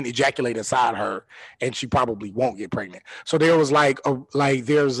like you can ejaculate inside her and she probably won't get pregnant. So there was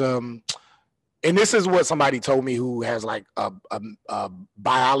and this is what somebody told me who has like a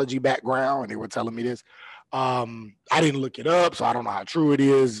biology background, and they were telling me this. I didn't look it up, so I don't know how true it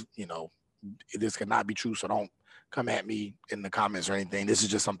is. You know, this could not be true, so don't come at me in the comments or anything. This is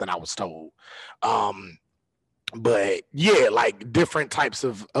just something I was told. But yeah, like different types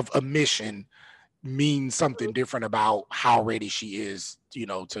of emission means something different about how ready she is, you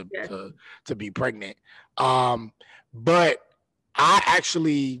know, to be pregnant. But I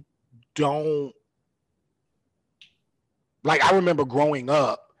actually don't, like, I remember growing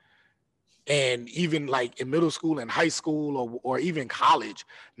up and even like in middle school and high school or even college,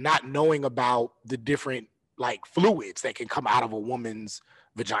 not knowing about the different like fluids that can come out of a woman's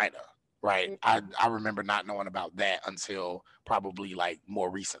vagina. Right. I remember not knowing about that until probably like more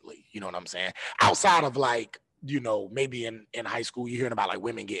recently. You know what I'm saying? Outside of like, you know, maybe in high school, you're hearing about like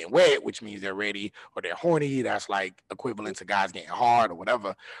women getting wet, which means they're ready or they're horny. That's like equivalent to guys getting hard or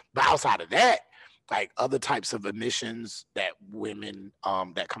whatever. But outside of that, like other types of emissions that women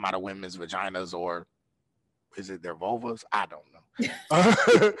that come out of women's vaginas, or is it their vulvas? I don't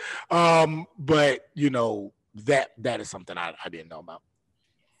know. But you know, that is something I didn't know about.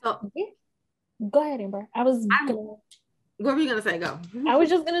 So go ahead, Amber. What were you gonna say? Go. I was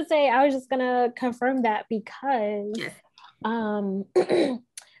just gonna confirm that because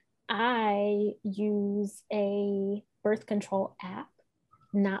I use a birth control app,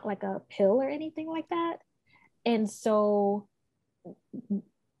 not like a pill or anything like that. And so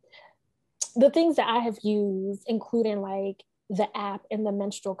the things that I have used, including like the app and the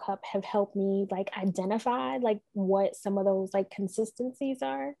menstrual cup, have helped me like identify like what some of those like consistencies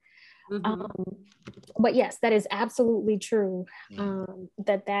are. But yes, that is absolutely true.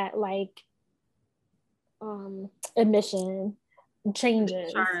 That like emission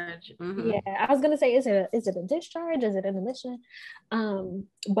changes. Discharge. Yeah, I was gonna say, is it a discharge? Is it an emission?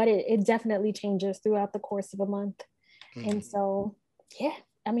 But it definitely changes throughout the course of a month. And so, yeah,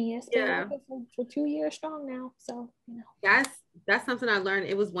 I mean, it's been working for 2 years strong now. So, you know. That's something I learned.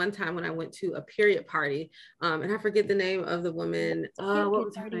 It was one time when I went to a period party, and I forget the name of the woman. What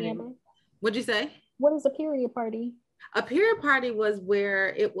was her name? What'd you say? What is a period party? A period party was where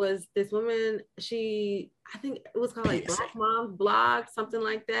it was this woman, I think it was called like Black Moms Blog, something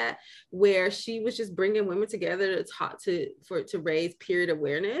like that, where she was just bringing women together to talk to raise period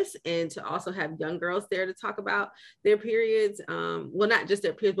awareness and to also have young girls there to talk about their periods. Well, not just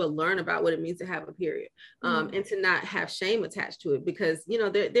their periods, but learn about what it means to have a period, and to not have shame attached to it, because you know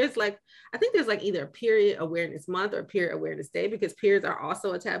there's like, I think there's like either a period awareness month or a period awareness day, because periods are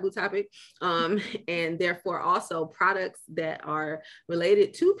also a taboo topic, and therefore also products that are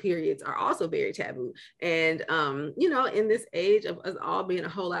related to periods are also very taboo. And, you know, in this age of us all being a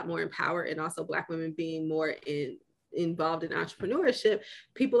whole lot more empowered, and also Black women being more involved in entrepreneurship,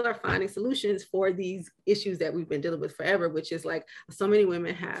 people are finding solutions for these issues that we've been dealing with forever, which is like so many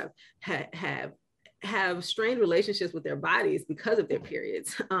women have strained relationships with their bodies because of their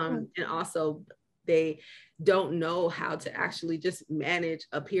periods. And also they don't know how to actually just manage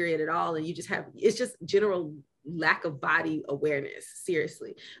a period at all. And it's just general lack of body awareness,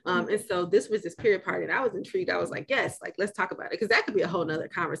 seriously. And so this was this period party, and I was intrigued. I was like, yes, like let's talk about it, because that could be a whole nother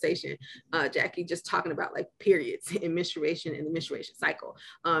conversation, Jackie, just talking about like periods and menstruation and the menstruation cycle,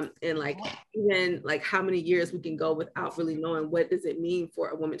 and like even like how many years we can go without really knowing what does it mean for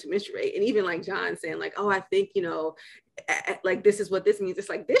a woman to menstruate. And even like John saying like, oh, I think, you know, like this is what this means. It's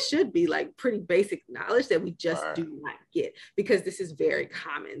like this should be like pretty basic knowledge that we just do not get, because this is very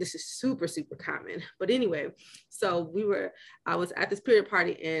common. This is super, super common. But anyway, so I was at this period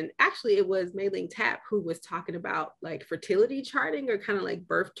party, and actually it was Mei Ling Tap who was talking about like fertility charting, or kind of like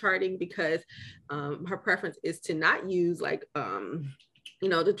birth charting, because her preference is to not use like you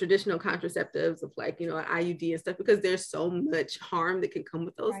know, the traditional contraceptives of like, you know, IUD and stuff, because there's so much harm that can come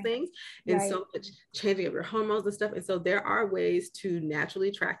with those things, and so much changing of your hormones and stuff. And so there are ways to naturally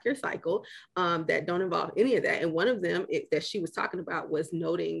track your cycle that don't involve any of that. And one of them that she was talking about was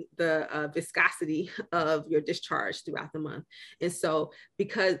noting the viscosity of your discharge throughout the month. And so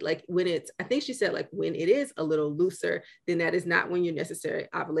because like I think she said like when it is a little looser, then that is not when you're necessarily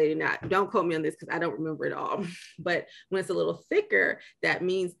ovulating. Now, don't quote me on this because I don't remember it all, but when it's a little thicker, that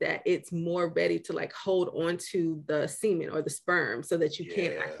means that it's more ready to like hold on to the semen or the sperm, so that you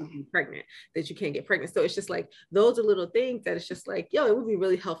can't actually be pregnant, that you can't get pregnant. So it's just like, those are little things that it's just like, yo, it would be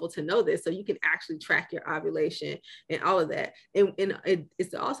really helpful to know this, so you can actually track your ovulation and all of that. And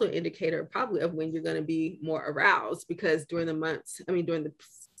it's also an indicator probably of when you're going to be more aroused, because during the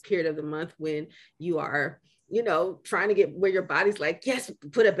period of the month when you are, you know, trying to get where your body's like, yes,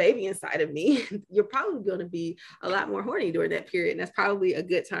 put a baby inside of me, you're probably going to be a lot more horny during that period. And that's probably a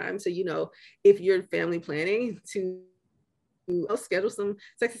good time. So, you know, if you're family planning, to schedule some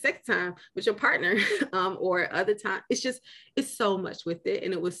sexy time with your partner, or other time. It's so much with it.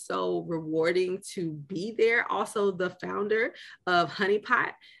 And it was so rewarding to be there. Also, the founder of Honey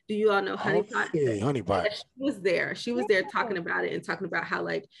Pot. Do you all know Honey Pot? Yeah, Honey Pot. Yeah, she was there talking about it, and talking about how,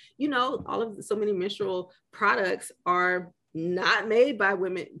 like, you know, so many menstrual products are not made by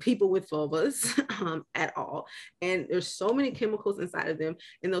people with vulvas at all. And there's so many chemicals inside of them.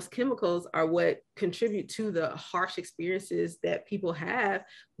 And those chemicals are what contribute to the harsh experiences that people have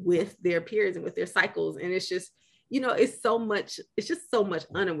with their periods and with their cycles. And it's just, you know, it's just so much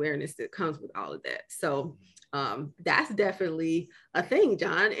unawareness that comes with all of that. So that's definitely a thing,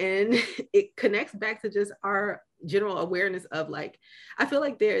 John. And it connects back to just our general awareness of like, I feel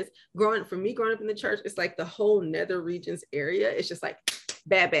like growing up in the church, it's like the whole nether regions area. It's just like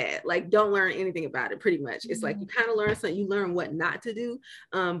bad, like don't learn anything about it pretty much. It's like you kind of learn something, you learn what not to do,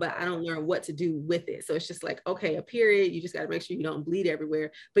 but I don't learn what to do with it. So it's just like, okay, a period, you just got to make sure you don't bleed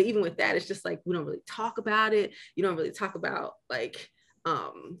everywhere. But even with that, it's just like, we don't really talk about it. You don't really talk about like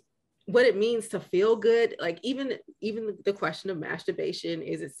what it means to feel good. Like even the question of masturbation,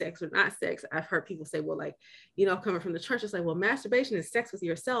 is it sex or not sex? I've heard people say, well, like, you know, coming from the church, it's like, well, masturbation is sex with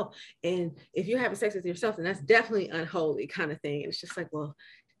yourself. And if you're having sex with yourself, then that's definitely unholy kind of thing. And it's just like, well,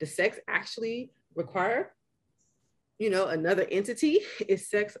 does sex actually require, you know, another entity? Is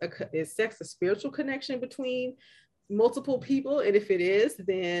sex a spiritual connection between multiple people? And if it is,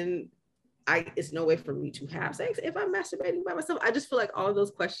 then it's no way for me to have sex if I'm masturbating by myself. I just feel like all of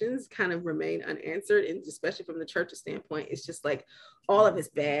those questions kind of remain unanswered. And especially from the church's standpoint, it's just like all of it's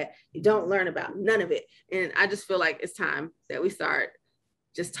bad. You don't learn about none of it. And I just feel like it's time that we start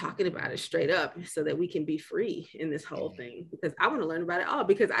just talking about it straight up so that we can be free in this whole thing, because I want to learn about it all,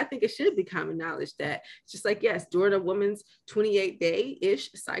 because I think it should be common knowledge that it's just like, yes, during a woman's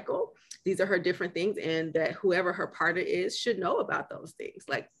 28-day-ish cycle, these are her different things, and that whoever her partner is should know about those things.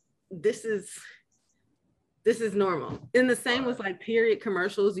 Like, this is normal. And the same with like period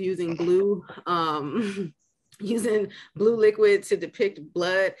commercials using blue using blue liquid to depict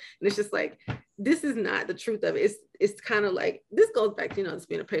blood, and it's just like, this is not the truth of it. It's kind of like, this goes back to, this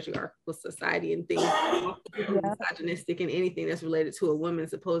being a patriarchal society and things misogynistic, and anything that's related to a woman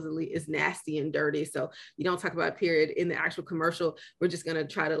supposedly is nasty and dirty. So you don't talk about period in the actual commercial. We're just going to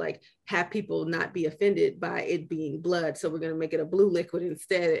try to like have people not be offended by it being blood, so we're going to make it a blue liquid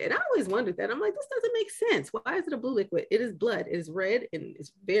instead. And I always wondered that. I'm like, this doesn't make sense. Why is it a blue liquid? It is blood. It is red, and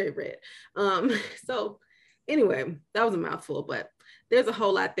it's very red. So anyway, that was a mouthful, but there's a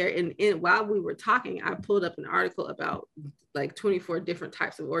whole lot there. And while we were talking, I pulled up an article about like 24 different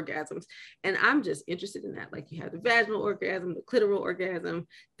types of orgasms. And I'm just interested in that. Like, you have the vaginal orgasm, the clitoral orgasm,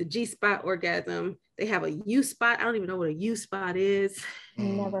 the G-spot orgasm. They have a U-spot. I don't even know what a U-spot is.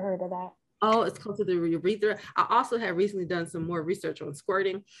 Never heard of that. Oh, it's close to the urethra. I also have recently done some more research on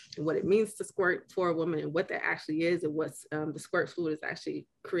squirting and what it means to squirt for a woman, and what that actually is, and what's the squirt fluid is actually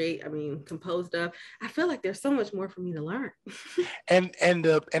composed of. I feel like there's so much more for me to learn. and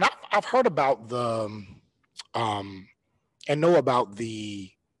I've heard about the and know about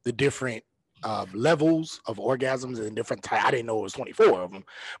the different levels of orgasms and different types. I didn't know it was 24 of them,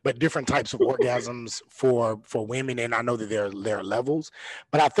 but different types of orgasms for women. And I know that there are levels,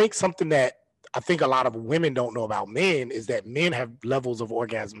 but I think something that I think a lot of women don't know about men is that men have levels of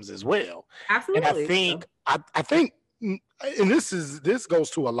orgasms as well. Absolutely. And I think, and this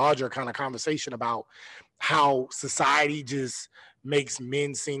goes to a larger kind of conversation about how society just makes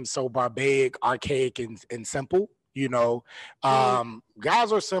men seem so barbaric, archaic, and simple.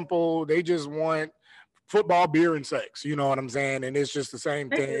 Guys are simple. They just want football, beer, and sex. You know what I'm saying? And it's just the same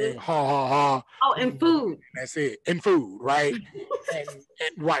thing. Ha ha ha. Oh, and food. That's it. And food, right? and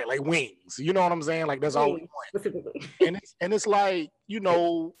right, like wings. You know what I'm saying? Like, that's all we want. And it's like,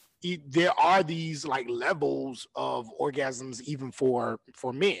 there are these like levels of orgasms even for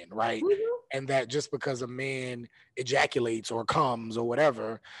men, right? Mm-hmm. And that just because a man ejaculates or comes or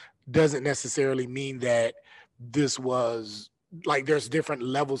whatever doesn't necessarily mean that this was like, there's different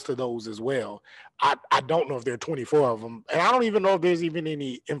levels to those as well. I don't know if there are 24 of them, and I don't even know if there's even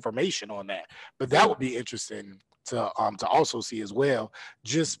any information on that, but that would be interesting to also see as well.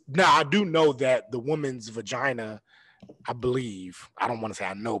 Just now, I do know that the woman's vagina, I believe, I don't want to say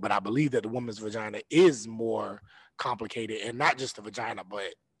I know, but I believe that the woman's vagina is more complicated, and not just the vagina,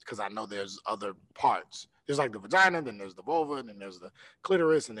 but because I know there's other parts. There's like the vagina, then there's the vulva, then there's the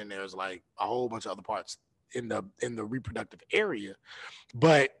clitoris, and then there's like a whole bunch of other parts in the reproductive area.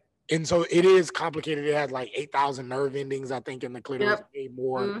 And so it is complicated. It has like 8,000 nerve endings, I think, in the clitoris, way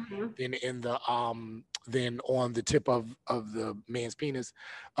more than in the than on the tip of the man's penis.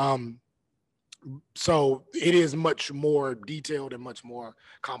 So it is much more detailed and much more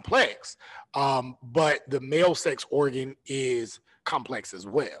complex. But the male sex organ is complex as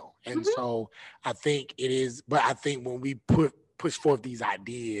well. And so I think it is, but I think when we push forth these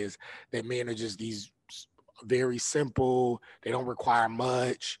ideas that men are just these very simple, they don't require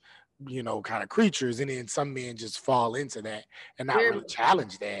much, kind of creatures, and then some men just fall into that and not really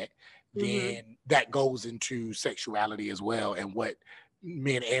challenge that, then that goes into sexuality as well, and what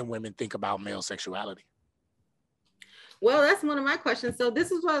men and women think about male sexuality. Well, that's one of my questions. So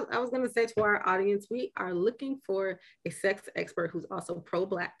this is what I was going to say to our audience. We are looking for a sex expert who's also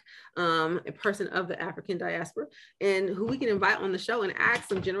pro-Black, a person of the African diaspora, and who we can invite on the show and ask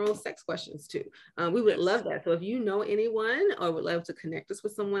some general sex questions to. We would love that. So if you know anyone or would love to connect us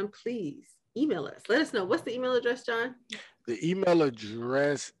with someone, please email us. Let us know. What's the email address, John? The email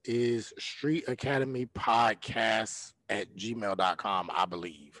address is streetacademypodcast@gmail.com, I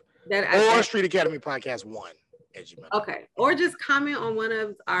believe. Or Street Academy Podcast 1. Okay, or just comment on one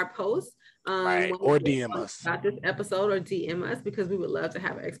of our posts, right, or DM us about this episode, or DM us, because we would love to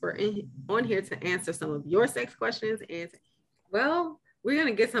have an expert on here to answer some of your sex questions. And well, we're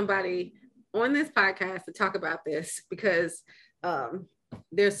gonna get somebody on this podcast to talk about this, because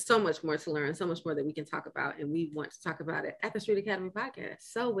there's so much more to learn, so much more that we can talk about, and we want to talk about it at the Street Academy Podcast.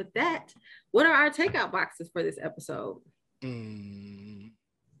 So with that, what are our takeout boxes for this episode?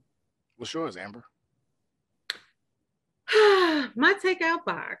 What's yours, Amber? My takeout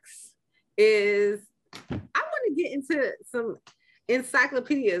box is I want to get into some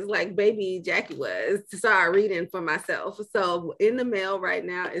encyclopedias like baby Jackie was to start reading for myself. So in the mail right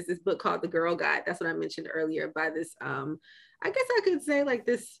now is this book called The Girl Guide. That's what I mentioned earlier by this I guess I could say like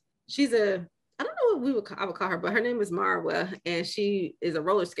this, she's a, I don't know what I would call her, but her name is Marwa, and she is a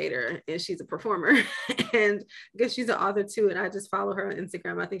roller skater and she's a performer. And I guess she's an author too. And I just follow her on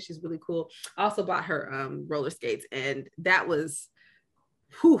Instagram. I think she's really cool. I also bought her roller skates, and that was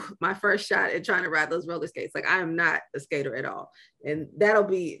my first shot at trying to ride those roller skates. Like, I am not a skater at all. And that'll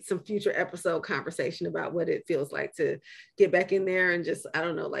be some future episode conversation about what it feels like to get back in there and just, I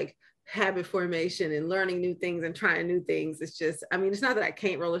don't know, like habit formation and learning new things and trying new things. It's just, I mean, it's not that I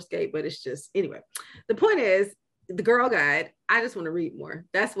can't roller skate, but it's just, anyway, the point is, The Girl Guide, I just want to read more.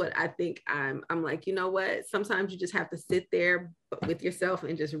 That's what I think. I'm like, you know what? Sometimes you just have to sit there with yourself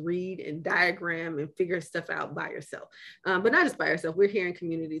and just read and diagram and figure stuff out by yourself. But not just by yourself. We're here in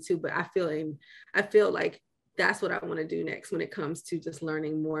community too. But I feel like that's what I want to do next when it comes to just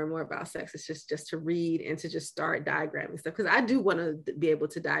learning more and more about sex. It's just to read and to just start diagramming stuff, because I do want to be able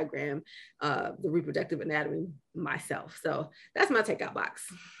to diagram the reproductive anatomy myself. So that's my takeout box.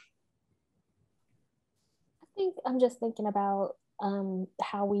 I'm just thinking about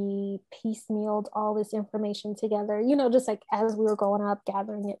how we piecemealed all this information together, you know, just like as we were growing up,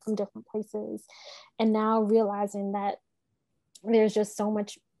 gathering it from different places, and now realizing that there's just so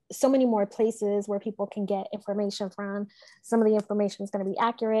many more places where people can get information from. Some of the information is going to be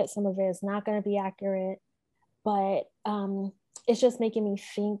accurate, some of it is not going to be accurate, but it's just making me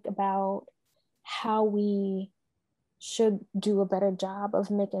think about how we should do a better job of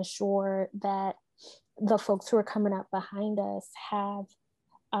making sure that the folks who are coming up behind us have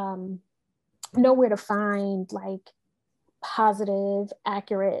know where to find like positive,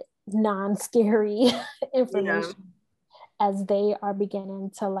 accurate, non-scary information as they are beginning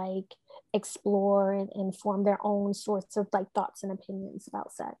to like explore and form their own sorts of like thoughts and opinions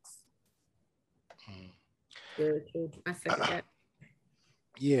about sex. Very true. I second that.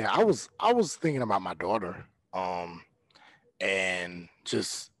 Yeah, I was thinking about my daughter, and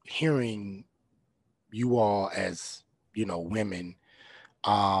just hearing you all as, you know, women,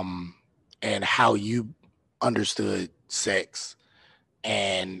 and how you understood sex,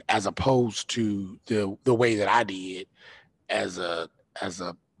 and as opposed to the way that I did as a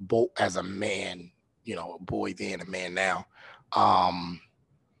man, you know, a boy then, a man now,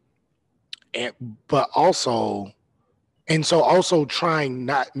 and but also, and so also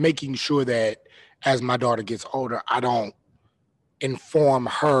making sure that as my daughter gets older, I don't inform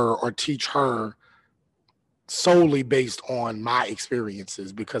her or teach her solely based on my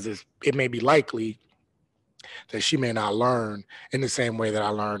experiences, because it may be likely that she may not learn in the same way that I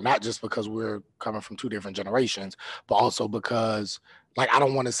learned, not just because we're coming from two different generations, but also because, like, I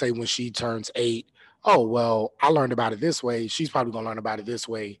don't want to say when she turns 8, oh, well, I learned about it this way, she's probably going to learn about it this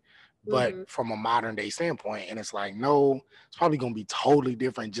way, but from a modern day standpoint. And it's like, no, it's probably going to be totally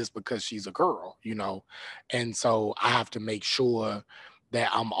different just because she's a girl, you know? And so I have to make sure that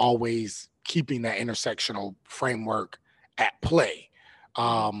I'm always keeping that intersectional framework at play.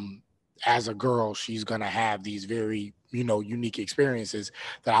 As a girl, she's going to have these very, you know, unique experiences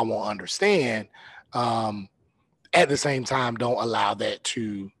that I won't understand. At the same time, don't allow that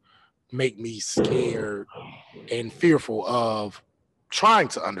to make me scared and fearful of trying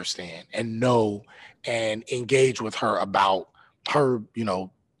to understand and know and engage with her about her, you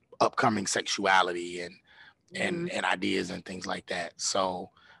know, upcoming sexuality and ideas and things like that. So,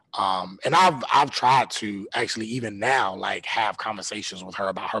 and I've tried to actually even now like have conversations with her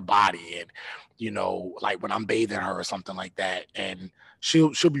about her body, and, you know, like when I'm bathing her or something like that, and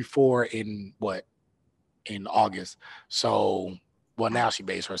she'll be 4 in August. So, well, now she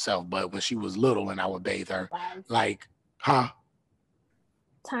bathes herself, but when she was little and I would bathe her, like,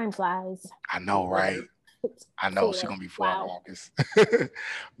 time flies. I know, right? I know she's gonna be 4 in August.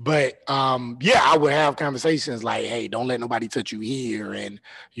 But yeah, I would have conversations like, hey, don't let nobody touch you here, and,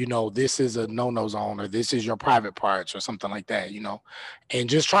 you know, this is a no-no zone, or this is your private parts, or something like that, you know. And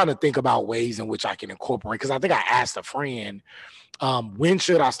just trying to think about ways in which I can incorporate, because I think I asked a friend, when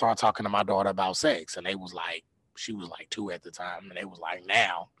should I start talking to my daughter about sex? And they was like, she was like 2 at the time, and they was like,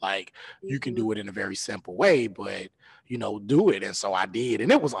 now, like, you can do it in a very simple way, but, you know, do it. And so I did,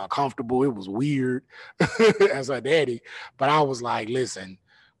 and it was uncomfortable, it was weird as a daddy, but I was like, listen,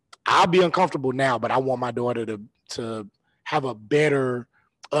 I'll be uncomfortable now, but I want my daughter to have a better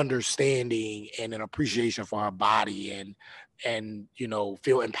understanding and an appreciation for her body, and you know,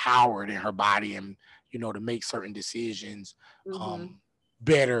 feel empowered in her body, and, you know, to make certain decisions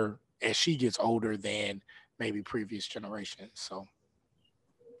better as she gets older than maybe previous generations. So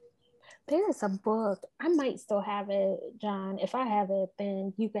There's a book. I might still have it, John. If I have it,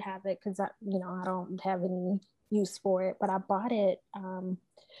 then you could have it because I don't have any use for it. But I bought it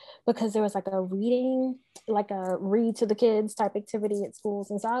because there was like a read to the kids type activity at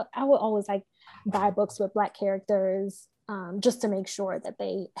schools, and so I would always like buy books with Black characters just to make sure that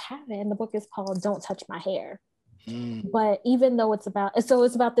they have it. And the book is called "Don't Touch My Hair." But even though it's about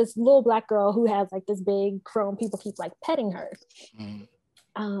this little Black girl who has like this big crown, people keep like petting her.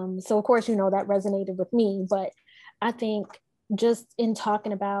 So of course, that resonated with me, but I think just in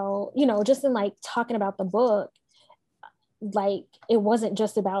talking about, talking about the book, like it wasn't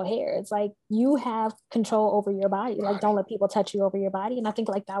just about hair. It's like you have control over your body. Like don't let people touch you over your body. And I think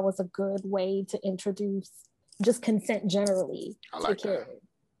like that was a good way to introduce just consent generally to kids.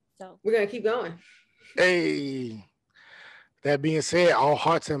 So we're gonna keep going. Hey, that being said, all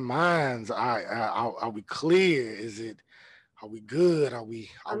hearts and minds, are we clear? Are we good? Are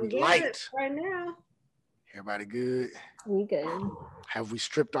we light right now? Everybody good? We good. Have we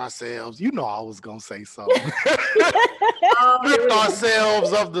stripped ourselves? I was gonna say something. Stripped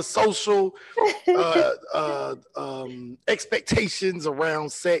ourselves of the social expectations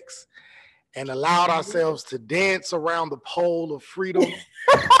around sex and allowed ourselves to dance around the pole of freedom.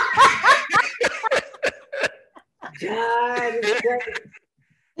 God,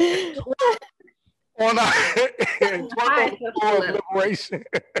 on our liberation.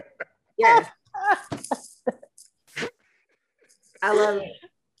 Yes. I love it.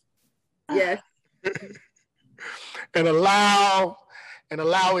 Yes. And allow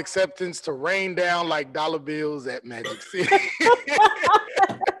acceptance to rain down like dollar bills at Magic City.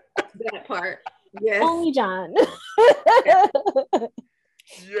 That part. Yes. Only John.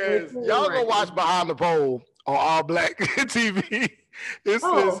 Yes. Y'all go watch Behind the Pole on All Black TV. It's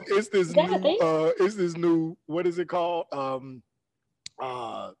this new what is it called?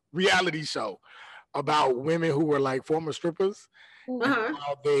 Reality show about women who were like former strippers.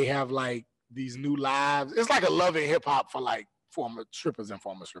 How they have like these new lives. It's like a Love and Hip Hop for like former strippers.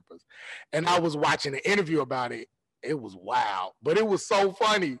 And I was watching an interview about it. It was wild, but it was so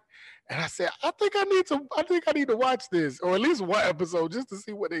funny. And I said, I think I need to watch this, or at least one episode just to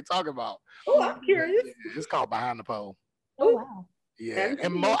see what they talk about. Oh, I'm curious. It's called Behind the Pole. Oh wow. Yeah,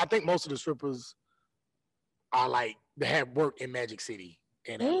 and I think most of the strippers are like they have worked in Magic City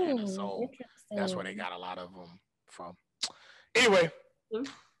in Atlanta, so that's where they got a lot of them from. Anyway,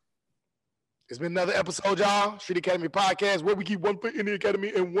 it's been another episode, y'all. Street Academy Podcast, where we keep one foot in the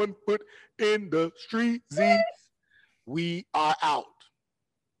academy and one foot in the streets. We are out.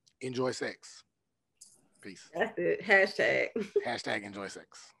 Enjoy sex. Peace. That's it. Hashtag enjoy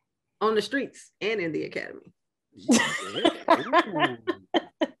sex. On the streets and in the academy. Yeah.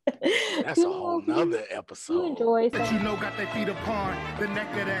 That's a whole nother episode. Enjoy sex. But got their feet upon the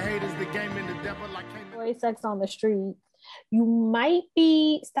neck of the haters, the game and the devil like enjoy sex on the street. You might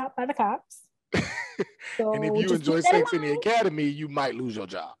be stopped by the cops. So and if you enjoy sex in the academy, you might lose your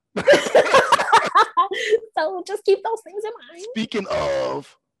job. So just keep those things in mind. Speaking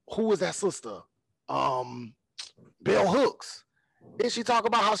of, who was that sister? Bell Hooks. Did she talk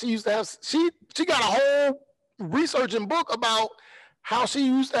about how she used to have? She got a whole researching book about how she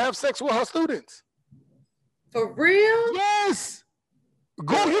used to have sex with her students. For real? Yes.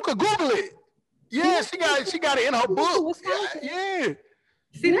 You could Google it. Yeah, she got it in her book. Yeah.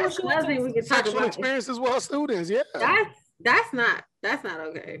 See, that's another thing we can talk Sexual about. Experiences with her students. Yeah. That's not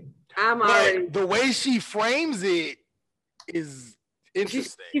okay. The way she frames it is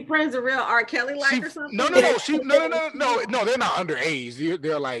interesting. She frames a real R. Kelly or something. No. They're not underage.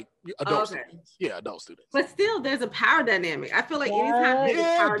 They're like adult students. Yeah, adult students. But still, there's a power dynamic. I feel like anytime there's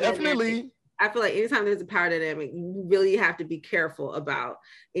a power dynamic, I feel like anytime there's a power dynamic, you really have to be careful about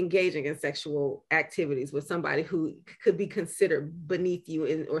engaging in sexual activities with somebody who could be considered beneath you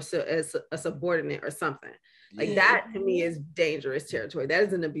as a subordinate or something. Like that to me is dangerous territory. That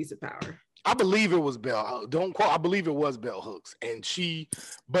is an abuse of power. I believe it was Bell. Don't quote. I believe it was Bell Hooks, and she's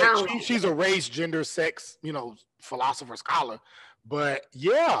a race, gender, sex, philosopher, scholar. But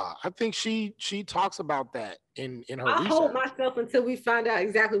yeah, I think she talks about that in her research. I'll hold myself until we find out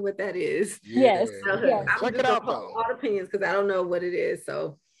exactly what that is. Yes. Check it out though. All opinions because I don't know what it is.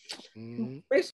 So make